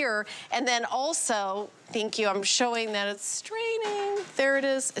lid here, and then also Thank you. I'm showing that it's straining. There it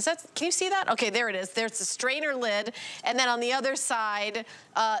is. Is that, can you see that? Okay, there it is. There's the strainer lid. And then on the other side,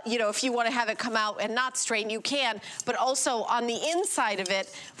 you know, if you want to have it come out and not strain, you can. But also on the inside of it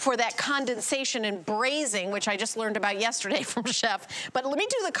for that condensation and braising, which I just learned about yesterday from Chef. But let me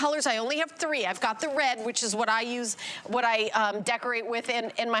do the colors. I only have 3. I've got the red, which is what I use, what I decorate with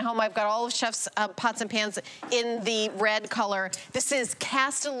in my home. I've got all of Chef's pots and pans in the red color. This is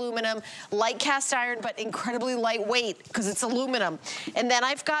cast aluminum, light cast iron, but incredibly lightweight because it's aluminum. And then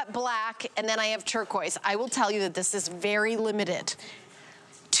I've got black, and then I have turquoise. I will tell you that this is very limited.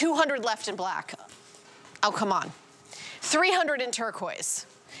 200 left in black. Oh, come on. 300 in turquoise.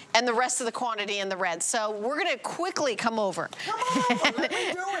 And the rest of the quantity in the red. So we're gonna quickly come over. Come on, let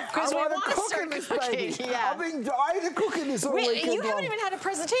me do it. Because we want to cook start in this, cooking. baby. Yeah. I've been dying to cook in this all weekend. You haven't even had a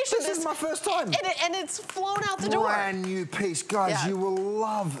presentation. This is my first time. And it's flown out the door. Brand new piece. Guys, Yeah. you will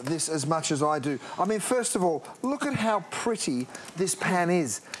love this as much as I do. I mean, first of all, look at how pretty this pan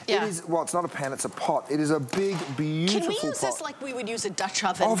is. Yeah. It is, well, it's not a pan, it's a pot. It is a big, beautiful pot. Can we use this like we would use a Dutch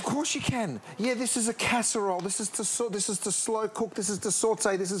oven? Oh, of course you can. Yeah, this is a casserole. This is to slow cook. This is to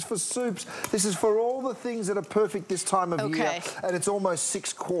saute. This is for soups. This is for all the things that are perfect this time of year. And it's almost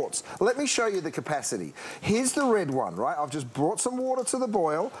 6 quarts. Let me show you the capacity. Here's the red one, right? I've just brought some water to the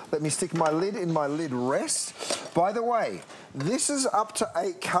boil. Let me stick my lid in my lid rest. By the way, this is up to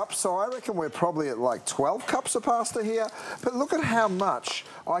 8 cups, so I reckon we're probably at like 12 cups of pasta here. But look at how much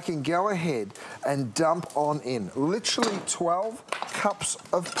I can go ahead and dump on in. Literally 12 cups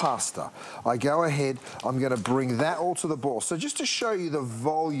of pasta. I go ahead, I'm gonna bring that all to the boil. So just to show you the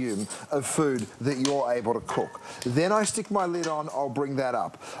volume of food that you're able to cook. Then I stick my lid on, I'll bring that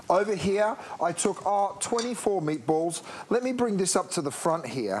up. Over here, I took 24 meatballs. Let me bring this up to the front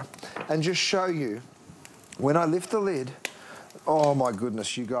here and just show you, when I lift the lid, oh my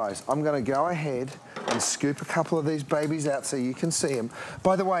goodness, you guys, I'm gonna go ahead and scoop a couple of these babies out so you can see them.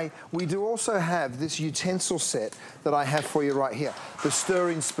 By the way, we do also have this utensil set that I have for you right here. The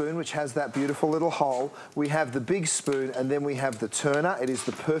stirring spoon, which has that beautiful little hole. We have the big spoon, and then we have the turner. It is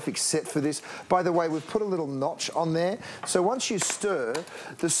the perfect set for this. By the way, we've put a little notch on there. So once you stir,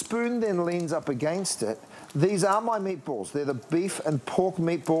 the spoon then leans up against it. These are my meatballs. They're the beef and pork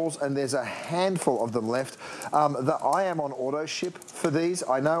meatballs, and there's a handful of them left. I am on auto ship for these.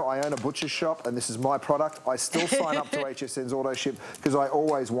 I know I own a butcher shop, and this is my product. I still sign up to HSN's auto ship because I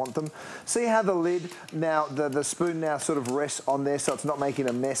always want them. See how the lid now, the spoon now sort of rests on there so it's not making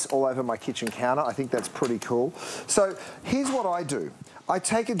a mess all over my kitchen counter. I think that's pretty cool. So here's what I do. I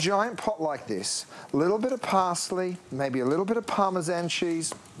take a giant pot like this, a little bit of parsley, maybe a little bit of Parmesan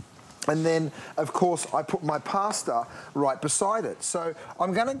cheese, and then, of course, I put my pasta right beside it. So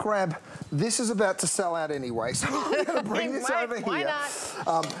I'm going to grab, this is about to sell out anyway, so I'm going to bring this over here. Why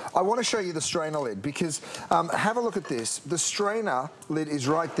not? I want to show you the strainer lid because have a look at this. The strainer lid is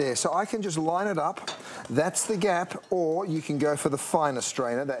right there. So I can just line it up. That's the gap, or you can go for the finer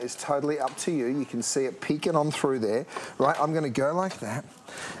strainer. That is totally up to you. You can see it peeking on through there. Right, I'm going to go like that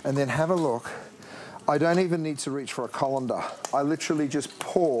and then have a look. I don't even need to reach for a colander. I literally just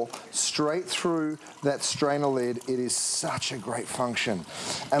pour straight through that strainer lid. It is such a great function.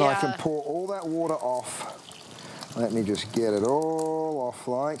 And I can pour all that water off. Let me just get it all off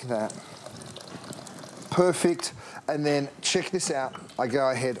like that. Perfect. And then check this out. I go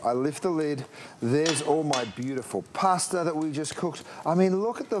ahead, I lift the lid. There's all my beautiful pasta that we just cooked. I mean,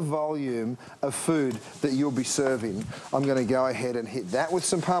 look at the volume of food that you'll be serving. I'm gonna go ahead and hit that with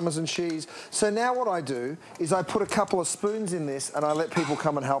some Parmesan cheese. So now what I do is I put a couple of spoons in this and I let people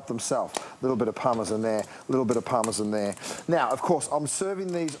come and help themselves. A little bit of Parmesan there, a little bit of Parmesan there. Now, of course, I'm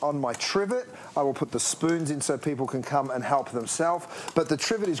serving these on my trivet. I will put the spoons in so people can come and help themselves. But the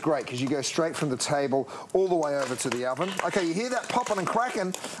trivet is great because you go straight from the table all the way over to the oven. Okay, you hear that popping and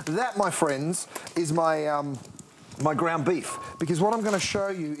cracking? That, my friends, is my my ground beef, because what I'm going to show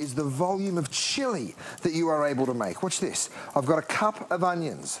you is the volume of chili that you are able to make. Watch this. I've got a cup of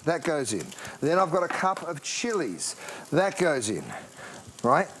onions. That goes in. Then I've got a cup of chilies. That goes in.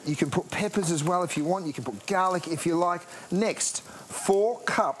 Right? You can put peppers as well if you want. You can put garlic if you like. Next, 4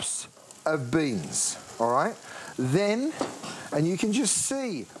 cups of beans. All right? Then, and you can just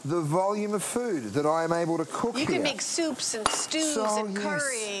see the volume of food that I am able to cook here. You can make soups and stews and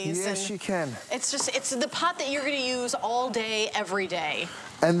curries. Yes, you can. It's the pot that you're going to use all day, every day.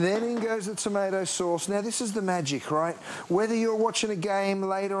 And then in goes the tomato sauce. Now this is the magic, right? Whether you're watching a game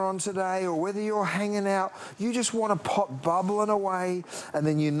later on today or whether you're hanging out, you just want a pot bubbling away, and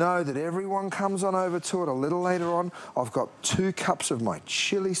then you know that everyone comes on over to it a little later on. I've got 2 cups of my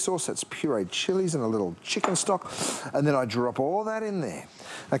chili sauce, that's pureed chilies and a little chicken stock, and then I drop all that in there.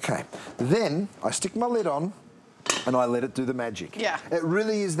 Okay, then I stick my lid on and I let it do the magic. Yeah. It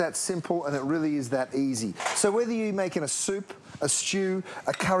really is that simple and it really is that easy. So whether you're making a soup, a stew,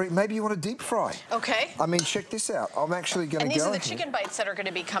 a curry, maybe you want to deep fry. Okay. I mean, check this out. I'm actually going to go. And these are the chicken bites that are going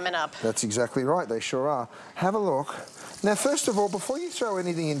to be coming up. That's exactly right. They sure are. Have a look. Now, first of all, before you throw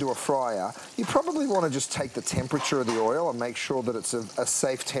anything into a fryer, you probably want to just take the temperature of the oil and make sure that it's a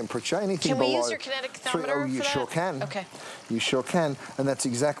safe temperature. Anything below... Can we use your kinetic thermometer Oh, you sure can. Okay. You sure can. And that's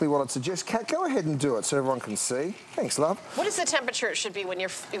exactly what I'd suggest. Kat, go ahead and do it so everyone can see. Thanks, love. What is the temperature it should be when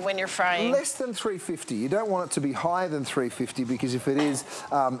you're frying? Less than 350. You don't want it to be higher than 350 because if it is,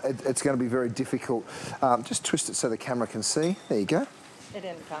 it's going to be very difficult. Just twist it so the camera can see. There you go. It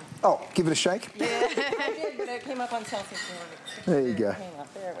didn't come. Oh, give it a shake. Yeah. I did, but it came up on Celsius. There you go.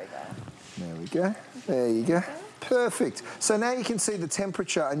 There we go. There we go. There you go. Perfect. So now you can see the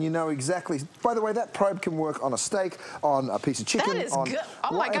temperature and you know exactly. By the way, that probe can work on a steak, on a piece of chicken. That is on good.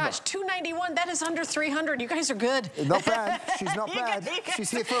 Oh whatever. my gosh, $291. That is under 300. You guys are good. Not bad. She's not bad. She's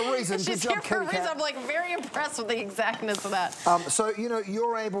here for a reason. Good She's job, here for a reason. Kat. I'm like very impressed with the exactness of that. So, you know,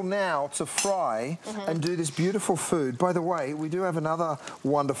 you're able now to fry and do this beautiful food. By the way, we do have another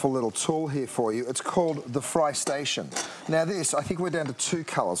wonderful little tool here for you. It's called the Fry Station. Now this, I think we're down to 2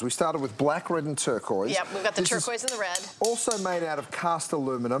 colours. We started with black, red and turquoise. Yep, we've got the turquoise and the red. Also made out of cast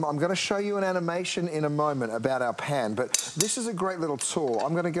aluminum. I'm going to show you an animation in a moment about our pan, but this is a great little tool.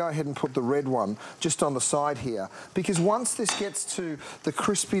 I'm going to go ahead and put the red one just on the side here, because once this gets to the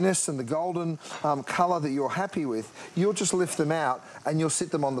crispiness and the golden colour that you're happy with, you'll just lift them out and you'll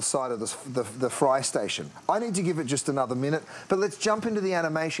sit them on the side of the fry station. I need to give it just another minute, but let's jump into the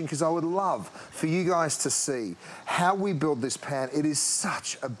animation because I would love for you guys to see how we build this pan. It is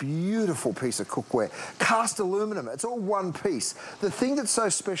such a beautiful piece of cookware. Cast aluminum, it's all one piece. The thing that's so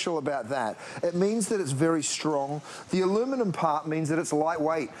special about that, it means that it's very strong. The aluminum part means that it's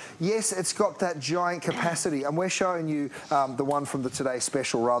lightweight. Yes, it's got that giant capacity, and we're showing you the one from the Today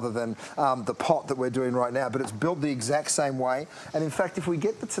Special rather than the pot that we're doing right now, but it's built the exact same way. And in fact, if we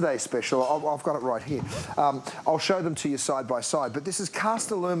get the Today Special, I've got it right here. I'll show them to you side by side, but this is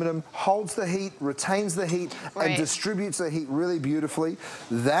cast aluminum, holds the heat, retains the heat, and distributes the heat really beautifully.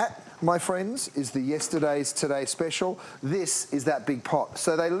 That, my friends, is the Yesterday's Today Special. This is that big pot.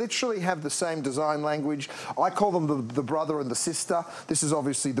 So they literally have the same design language. I call them the brother and the sister. This is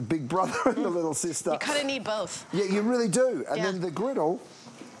obviously the big brother and the little sister. You kind of need both. Yeah, you really do. And then the griddle,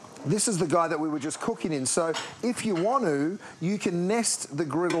 this is the guy that we were just cooking in. So if you want to, you can nest the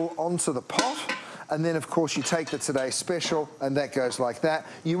griddle onto the pot. And then, of course, you take the Today Special, and that goes like that.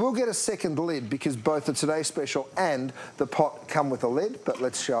 You will get a second lid because both the Today Special and the pot come with a lid, but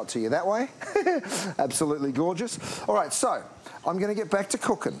let's show it to you that way. Absolutely gorgeous. All right, so I'm going to get back to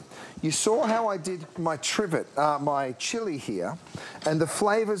cooking. You saw how I did my trivet, my chili here, and the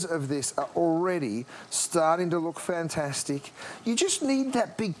flavours of this are already starting to look fantastic. You just need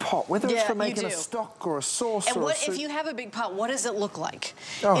that big pot, whether it's for making a stock or a sauce or a soup. And if you have a big pot, what does it look like?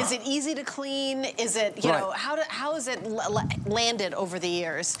 Oh. Is it easy to clean? Is it, you know, how has it landed over the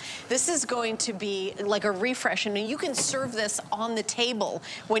years? This is going to be like a refresh, and you can serve this on the table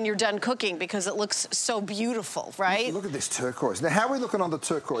when you're done cooking because it looks so beautiful, right? Look at this turquoise. Now, how are we looking on the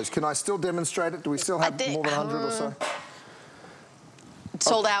turquoise? Can I still demonstrate it? Do we still have more than 100 or so?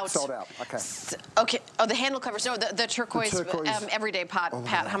 Sold out. Sold out, okay. Okay, oh, the handle covers, no, the turquoise everyday pot,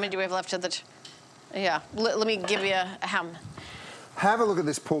 Pat. How many do we have left of the, yeah, let me give you a ham. Have a look at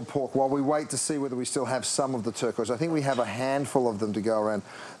this pulled pork while we wait to see whether we still have some of the turquoise. I think we have a handful of them to go around.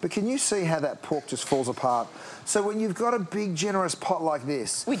 But can you see how that pork just falls apart? So when you've got a big, generous pot like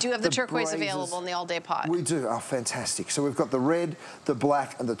this... We do have the turquoise available in the all-day pot. We do. Oh, fantastic. So we've got the red, the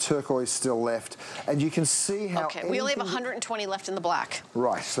black, and the turquoise still left. And you can see how... Okay, we only have 120 left in the black.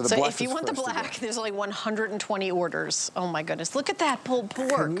 Right, so the black if you want the black, there's only 120 orders. Oh, my goodness. Look at that pulled pork.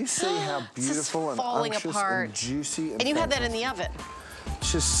 Can you see how beautiful and unctuous and juicy and you had that in the oven.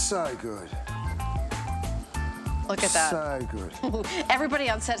 Just so good. Look at that. So good. Everybody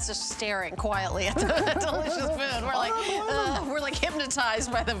on set's just staring quietly at the delicious food. We're like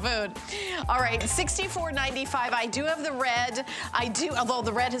hypnotized by the food. All right, $64.95. I do have the red. Although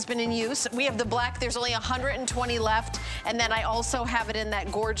the red has been in use. We have the black. There's only 120 left. And then I also have it in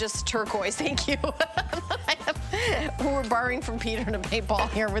that gorgeous turquoise. Thank you. We're borrowing from Peter to paintball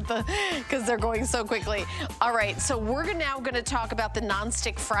here with the, because they're going so quickly. All right, so we're now gonna talk about the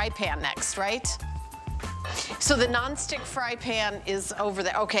nonstick fry pan next, right? So the nonstick fry pan is over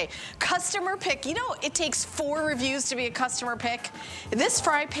there. Okay, customer pick. You know, it takes 4 reviews to be a customer pick. This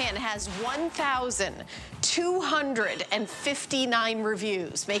fry pan has 1,259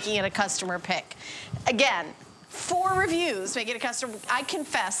 reviews, making it a customer pick. Again, 4 reviews, making it a customer. I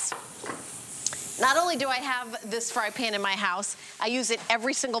confess, not only do I have this fry pan in my house, I use it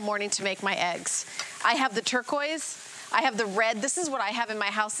every single morning to make my eggs. I have the turquoise. I have the red. This is what I have in my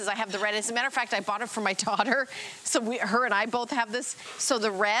house, is I have the red. As a matter of fact, I bought it for my daughter. So her and I both have this. So the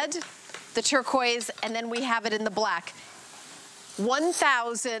red, the turquoise, and then we have it in the black.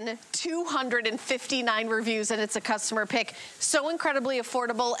 1,259 reviews, and it's a customer pick. So incredibly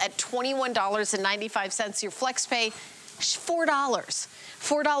affordable at $21.95. Your flex pay, $4.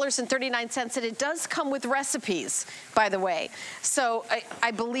 $4.39, and it does come with recipes, by the way. So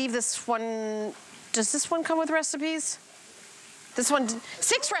I believe this one, does this one come with recipes? This one,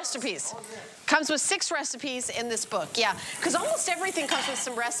 6 recipes. Comes with 6 recipes in this book, yeah. Because almost everything comes with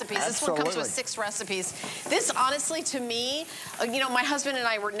some recipes. Absolutely. This one comes with 6 recipes. This, honestly, to me, you know, my husband and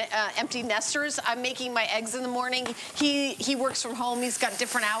I were empty nesters. I'm making my eggs in the morning. He works from home. He's got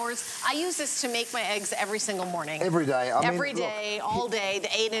different hours. I use this to make my eggs every single morning. Every day. Every day, all day. The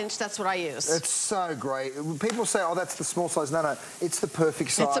 8-inch, that's what I use. It's so great. People say, oh, that's the small size. No, no, it's the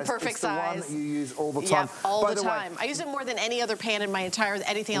perfect size. It's the perfect size. It's the one that you use all the time. Yeah, all the time. I use it more than any other pan in my entire,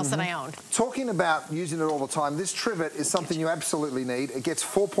 anything else that I own. Talking about using it all the time, this trivet is something you absolutely need. It gets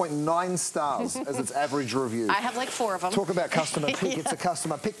 4.9 stars as its average review. I have like 4 of them. Talk about customer pick. Yeah. It's a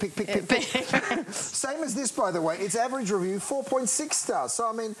customer pick. Same as this, by the way. Its average review, 4.6 stars. So,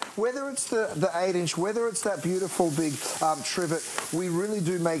 I mean, whether it's the 8-inch, whether it's that beautiful big trivet, we really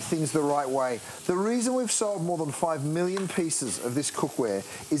do make things the right way. The reason we've sold more than 5 million pieces of this cookware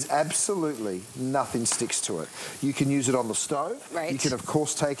is absolutely nothing sticks to it. You can use it on the stove. Right. You can, of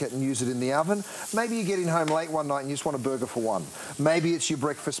course, take it and use it in the oven. Maybe you're getting home late one night and you just want a burger for one. Maybe it's your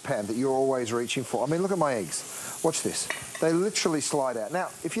breakfast pan that you're always reaching for. I mean, look at my eggs. Watch this. They literally slide out. Now,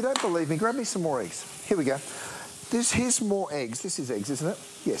 if you don't believe me, grab me some more eggs. Here we go. Here's more eggs. This is eggs, isn't it?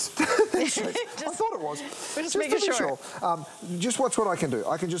 Yes. I thought it was. We're just making sure. Just watch what I can do.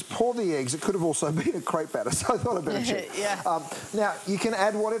 I can just pour the eggs. It could have also been a crepe batter, so I thought I'd better check. Yeah. Now, you can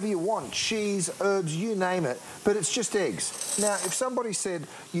add whatever you want, cheese, herbs, you name it, but it's just eggs. Now, if somebody said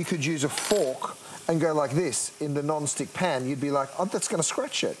you could use a fork and go like this in the non-stick pan, you'd be like, oh, that's going to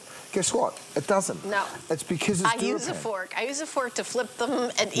scratch it. Guess what? It doesn't. No. It's because it's Durapan. I use a fork. I use a fork to flip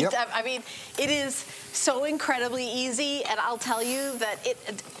them and eat them. I mean, it is so incredibly easy, and I'll tell you that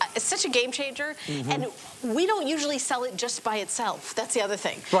it's such a game changer, and we don't usually sell it just by itself. That's the other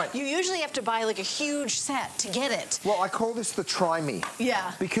thing. Right. You usually have to buy like a huge set to get it. Well, I call this the try me.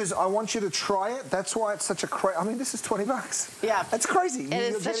 Yeah. Because I want you to try it. That's why it's such a I mean, this is $20. Yeah. It's crazy. It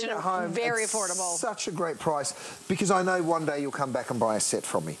is such very affordable. Such a great price, because I know one day you'll come back and buy a set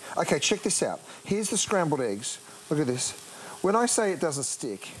from me. Okay, check this out. Here's the scrambled eggs. Look at this. When I say it doesn't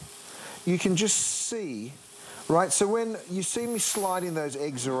stick, you can just see, right? So when you see me sliding those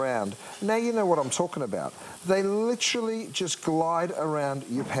eggs around, now you know what I'm talking about. They literally just glide around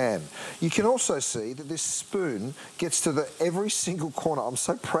your pan. You can also see that this spoon gets to every single corner. I'm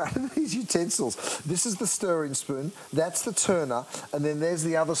so proud of these utensils. This is the stirring spoon, that's the turner, and then there's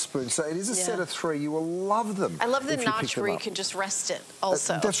the other spoon. So it is a set of 3. You will love them. I love the notch where you can just rest it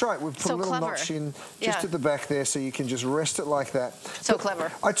also. That's right. We've put a little notch in just at the back there, so you can just rest it like that. So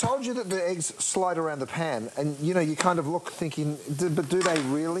clever. I told you that the eggs slide around the pan, and you know, you kind of look thinking, but do they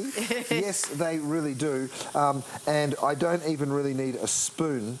really? Yes, they really do. And I don't even really need a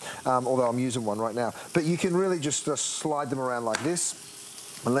spoon, although I'm using one right now. But you can really just slide them around like this.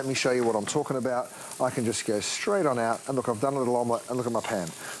 And let me show you what I'm talking about. I can just go straight on out. And look, I've done a little omelette, and look at my pan.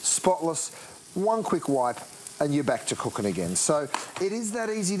 Spotless, one quick wipe, and you're back to cooking again. So it is that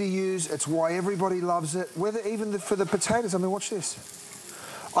easy to use. It's why everybody loves it. Whether even for the potatoes. I mean, watch this.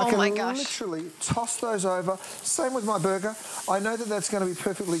 I can literally toss those over. Same with my burger. I know that that's going to be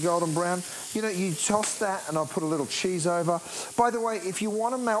perfectly golden brown. You know, you toss that, and I'll put a little cheese over. By the way, if you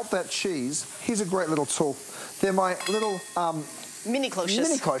want to melt that cheese, here's a great little tool. They're my little Mini cloches.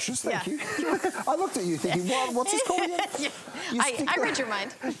 Mini cloches, thank you. I looked at you thinking, what's this called again? I read your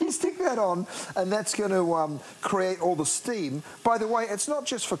mind. You stick that on, and that's going to create all the steam. By the way, it's not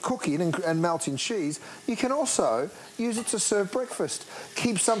just for cooking and melting cheese. You can also use it to serve breakfast.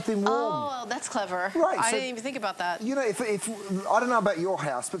 Keep something warm. Oh, that's clever. Right. I So, didn't even think about that. you know, if I don't know about your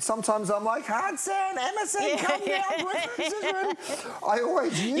house, but sometimes I'm like, Hudson, Emerson, come down, breakfast is ready. I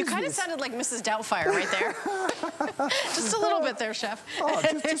always use You kind of this. sounded like Mrs. Doubtfire right there. Just a little bit there, Chef. Oh,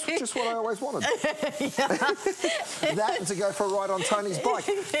 just what I always wanted. That and to go for a ride on Tony's bike.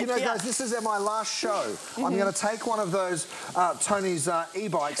 You know, guys, this is my last show. I'm going to take one of those Tony's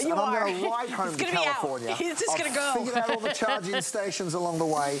e-bikes and I'm going to ride home to California. He's just going to go. Figured out all the charging stations along the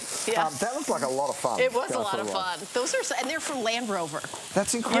way. That looked like a lot of fun. It was a lot of fun. Those are, and they're from Land Rover.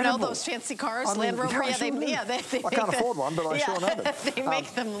 That's incredible. You know those fancy cars, I mean, Land Rover. I can't afford one, but I sure have it. They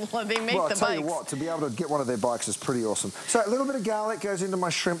make them. They make well, the I'll tell bikes. you what, to be able to get one of their bikes is pretty awesome. So a little bit of garlic goes into my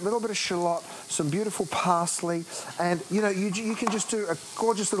shrimp, a little bit of shallot, some beautiful parsley, and you know, you can just do a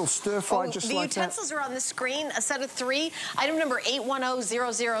gorgeous little stir fry just like that. The utensils are on the screen, a set of 3. Item number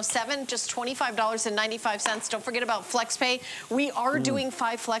 810007, just $25.95. Don't forget about FlexPay. We are doing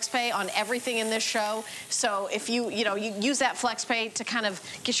 5 FlexPay on everything in this show. So if you use that FlexPay to kind of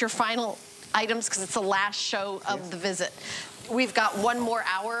get your final items, because it's the last show of the visit. We've got one more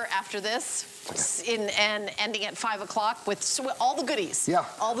hour after this. And ending at 5 o'clock with all the goodies. Yeah.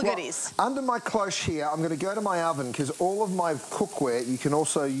 All the goodies. Under my cloche here, I'm going to go to my oven because all of my cookware you can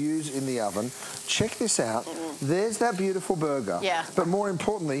also use in the oven. Check this out. There's that beautiful burger. Yeah. But more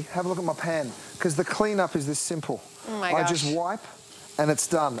importantly, have a look at my pan because the cleanup is this simple. Oh my gosh. I just wipe and it's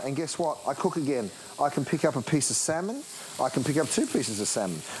done. And guess what? I cook again. I can pick up a piece of salmon. I can pick up 2 pieces of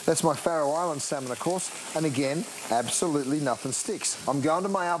salmon. That's my Faroe Island salmon, of course. And again, absolutely nothing sticks. I'm going to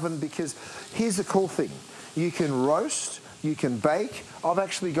my oven because here's the cool thing. You can roast, you can bake. I've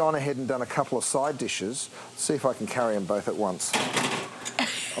actually gone ahead and done a couple of side dishes. Let's see if I can carry them both at once.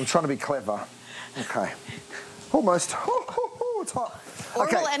 I'm trying to be clever. Okay. Almost. It's hot. Or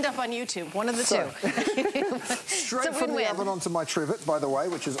it'll end up on YouTube, one of the two. Straight from the oven onto my trivet, by the way,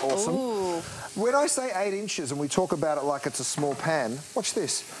 which is awesome. Ooh. When I say 8 inches and we talk about it like it's a small pan, watch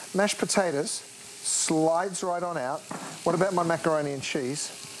this. Mashed potatoes slides right on out. What about my macaroni and cheese?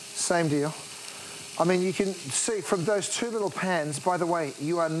 Same deal. I mean, you can see from those 2 little pans, by the way,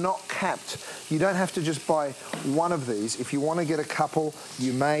 you are not capped. You don't have to just buy one of these. If you want to get a couple,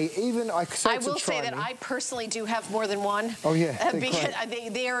 you may. Even, I will say that I personally do have more than one. Oh, yeah. Because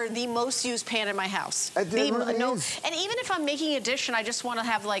they are the most used pan in my house. It really is. And even if I'm making a dish and I just want to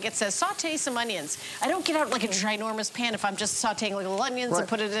have, like, it says saute some onions, I don't get out like a ginormous pan if I'm just sauteing little onions and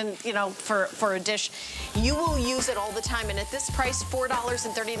put it in, you know, for a dish. You will use it all the time. And at this price,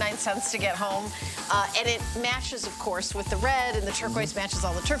 $4.39 to get home. And it matches, of course, with the red, and the turquoise matches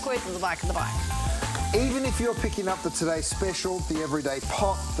all the turquoise, and the black and the black. Even if you're picking up the Today Special, the Everyday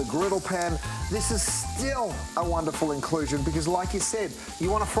Pot, the Griddle Pan, this is still a wonderful inclusion because, like you said,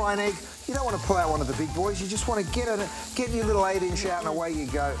 you want to fry an egg, you don't want to pull out one of the big boys, you just want to get your little 8-inch out and away you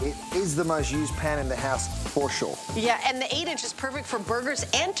go. It is the most used pan in the house for sure. Yeah, and the 8-inch is perfect for burgers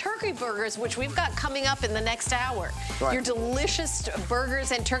and turkey burgers, which we've got coming up in the next hour. Right. Your delicious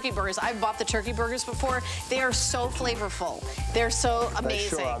burgers and turkey burgers. I've bought the turkey burgers before. They are so flavorful. They're so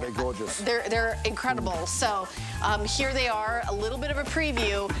amazing. They sure are. They're gorgeous. They're incredible. So here they are, a little bit of a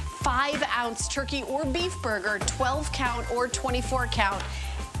preview. 5-ounce turkey or beef burger, 12 count or 24 count.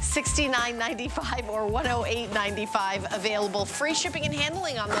 $69.95 or $108.95 available. Free shipping and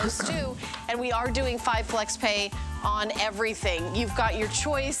handling on those too. And we are doing 5 FlexPay on everything. You've got your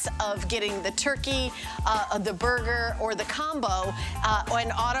choice of getting the turkey, the burger, or the combo.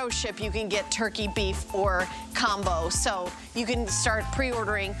 On auto ship, you can get turkey, beef, or combo. So you can start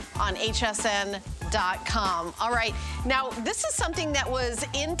pre-ordering on hsn.com. All right, now this is something that was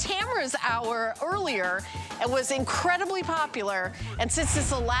in Tamara's hour earlier and was incredibly popular. And since this is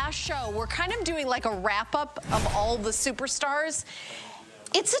the last show, we're kind of doing like a wrap-up of all the superstars.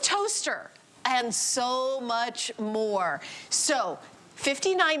 It's a toaster and so much more. So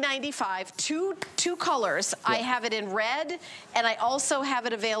 $59.95, two colors. Yeah. I have it in red, and I also have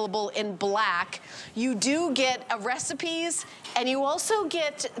it available in black. You do get recipes, and you also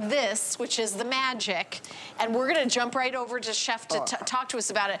get this, which is the magic. And we're gonna jump right over to Chef to talk to us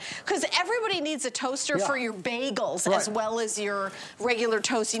about it, because everybody needs a toaster for your bagels as well as your regular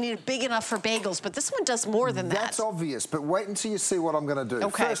toast. You need it big enough for bagels, but this one does more than that. That's obvious, but wait until you see what I'm gonna do.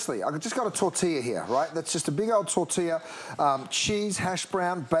 Okay. Firstly, I've just got a tortilla here, right? That's just a big old tortilla, cheese, hash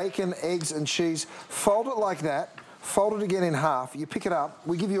brown, bacon, eggs, and cheese. Fold it like that. fold it again in half, you pick it up,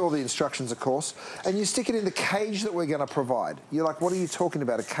 we give you all the instructions, of course, and you stick it in the cage that we're gonna provide. You're like, what are you talking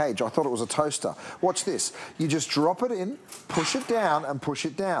about, a cage? I thought it was a toaster. Watch this. You just drop it in, push it down, and push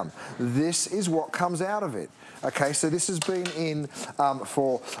it down. This is what comes out of it. Okay, so this has been in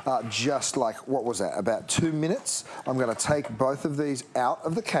for just like, what was that, about 2 minutes. I'm gonna take both of these out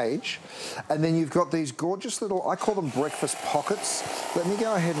of the cage, and then you've got these gorgeous little, I call them breakfast pockets. Let me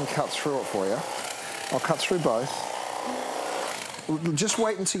go ahead and cut through it for you. I'll cut through both. Just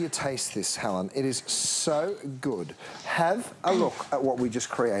wait until you taste this, Helen. It is so good. Have a look at what we just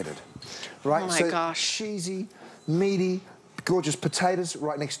created. Right? Oh my gosh. Cheesy, meaty, gorgeous potatoes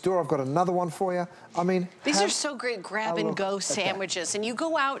right next door. I've got another one for you. I mean, these are so great grab-and-go sandwiches, and you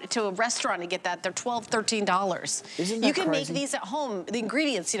go out to a restaurant and get that, they're $12, $13. Isn't that you can crazy? make these at home. The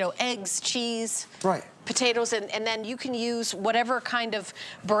ingredients, you know, eggs, cheese, right, potatoes, and then you can use whatever kind of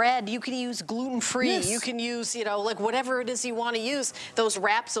bread. You can use gluten-free. Yes. You can use, you know, like whatever it is you want to use. Those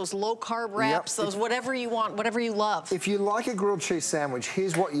wraps, those low-carb wraps, those whatever you want, whatever you love. If you like a grilled cheese sandwich,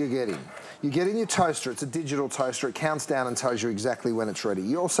 here's what you're getting. You get in your toaster, it's a digital toaster, it counts down and tells you exactly when it's ready.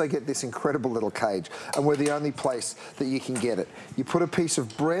 You also get this incredible little cage, and we're the only place that you can get it. You put a piece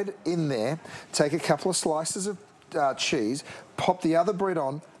of bread in there, take a couple of slices of cheese, pop the other bread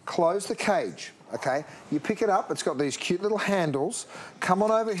on, close the cage, okay? You pick it up, it's got these cute little handles, come on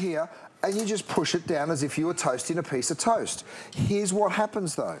over here, and you just push it down as if you were toasting a piece of toast. Here's what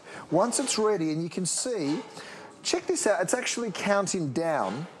happens though. Once it's ready, and you can see, check this out, it's actually counting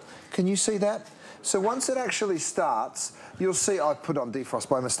down. Can you see that? So once it actually starts, you'll see, I put on defrost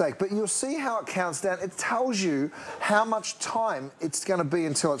by mistake, but you'll see how it counts down. It tells you how much time it's gonna be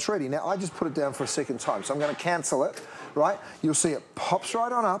until it's ready. Now, I just put it down for a second time, so I'm gonna cancel it, right? You'll see it pops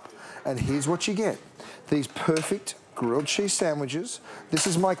right on up, and here's what you get. These perfect grilled cheese sandwiches. This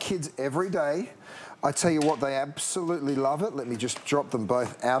is my kids every day. I tell you what, they absolutely love it. Let me just drop them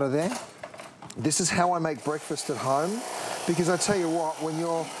both out of there. This is how I make breakfast at home. Because I tell you what, when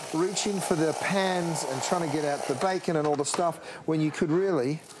you're reaching for the pans and trying to get out the bacon and all the stuff, when you could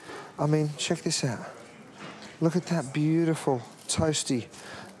really, I mean, check this out. Look at that beautiful toasty.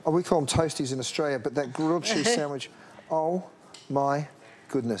 Oh, we call them toasties in Australia, but that grilled cheese sandwich, oh my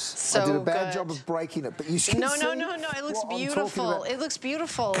goodness. So I did a bad good. job of breaking it, but you can No, see it looks what I'm beautiful. talking about. It looks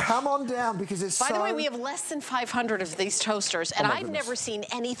beautiful. Come on down, because it's By the way, we have less than 500 of these toasters, and I've never seen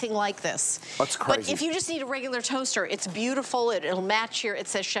anything like this. That's crazy. But if you just need a regular toaster, it's beautiful. It'll match your, it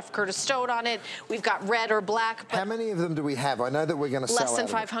says Chef Curtis Stone on it. We've got red or black. But how many of them do we have? I know that we're going to sell less than out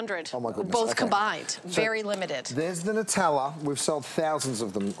of it. 500. Oh my goodness. Both Okay. combined. So very limited. There's the Nutella. We've sold thousands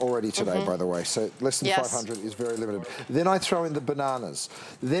of them already today, by the way. So less than 500 is very limited. Then I throw in the bananas.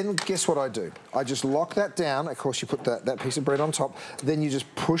 Then guess what I do? I just lock that down. Of course, you put that piece of bread on top. Then you just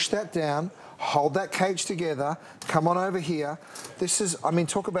push that down, hold that cage together, come on over here. This is, I mean,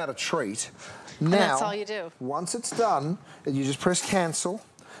 talk about a treat. Now, And that's all you do. Once it's done, you just press cancel.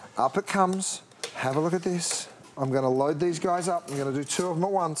 Up it comes. Have a look at this. I'm going to load these guys up. I'm going to do 2 of them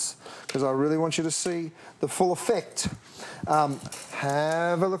at once because I really want you to see the full effect.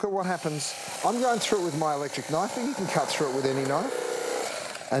 Have a look at what happens. I'm going through it with my electric knife, but you can cut through it with any knife.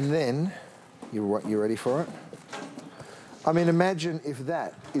 And then, you ready for it? I mean, imagine if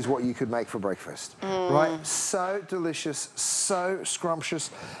that is what you could make for breakfast, right? So delicious, so scrumptious,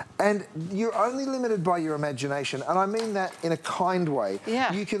 and you're only limited by your imagination, and I mean that in a kind way.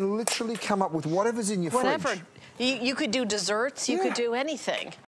 Yeah. You can literally come up with whatever's in your fridge. Whatever. You could do desserts. You could do anything.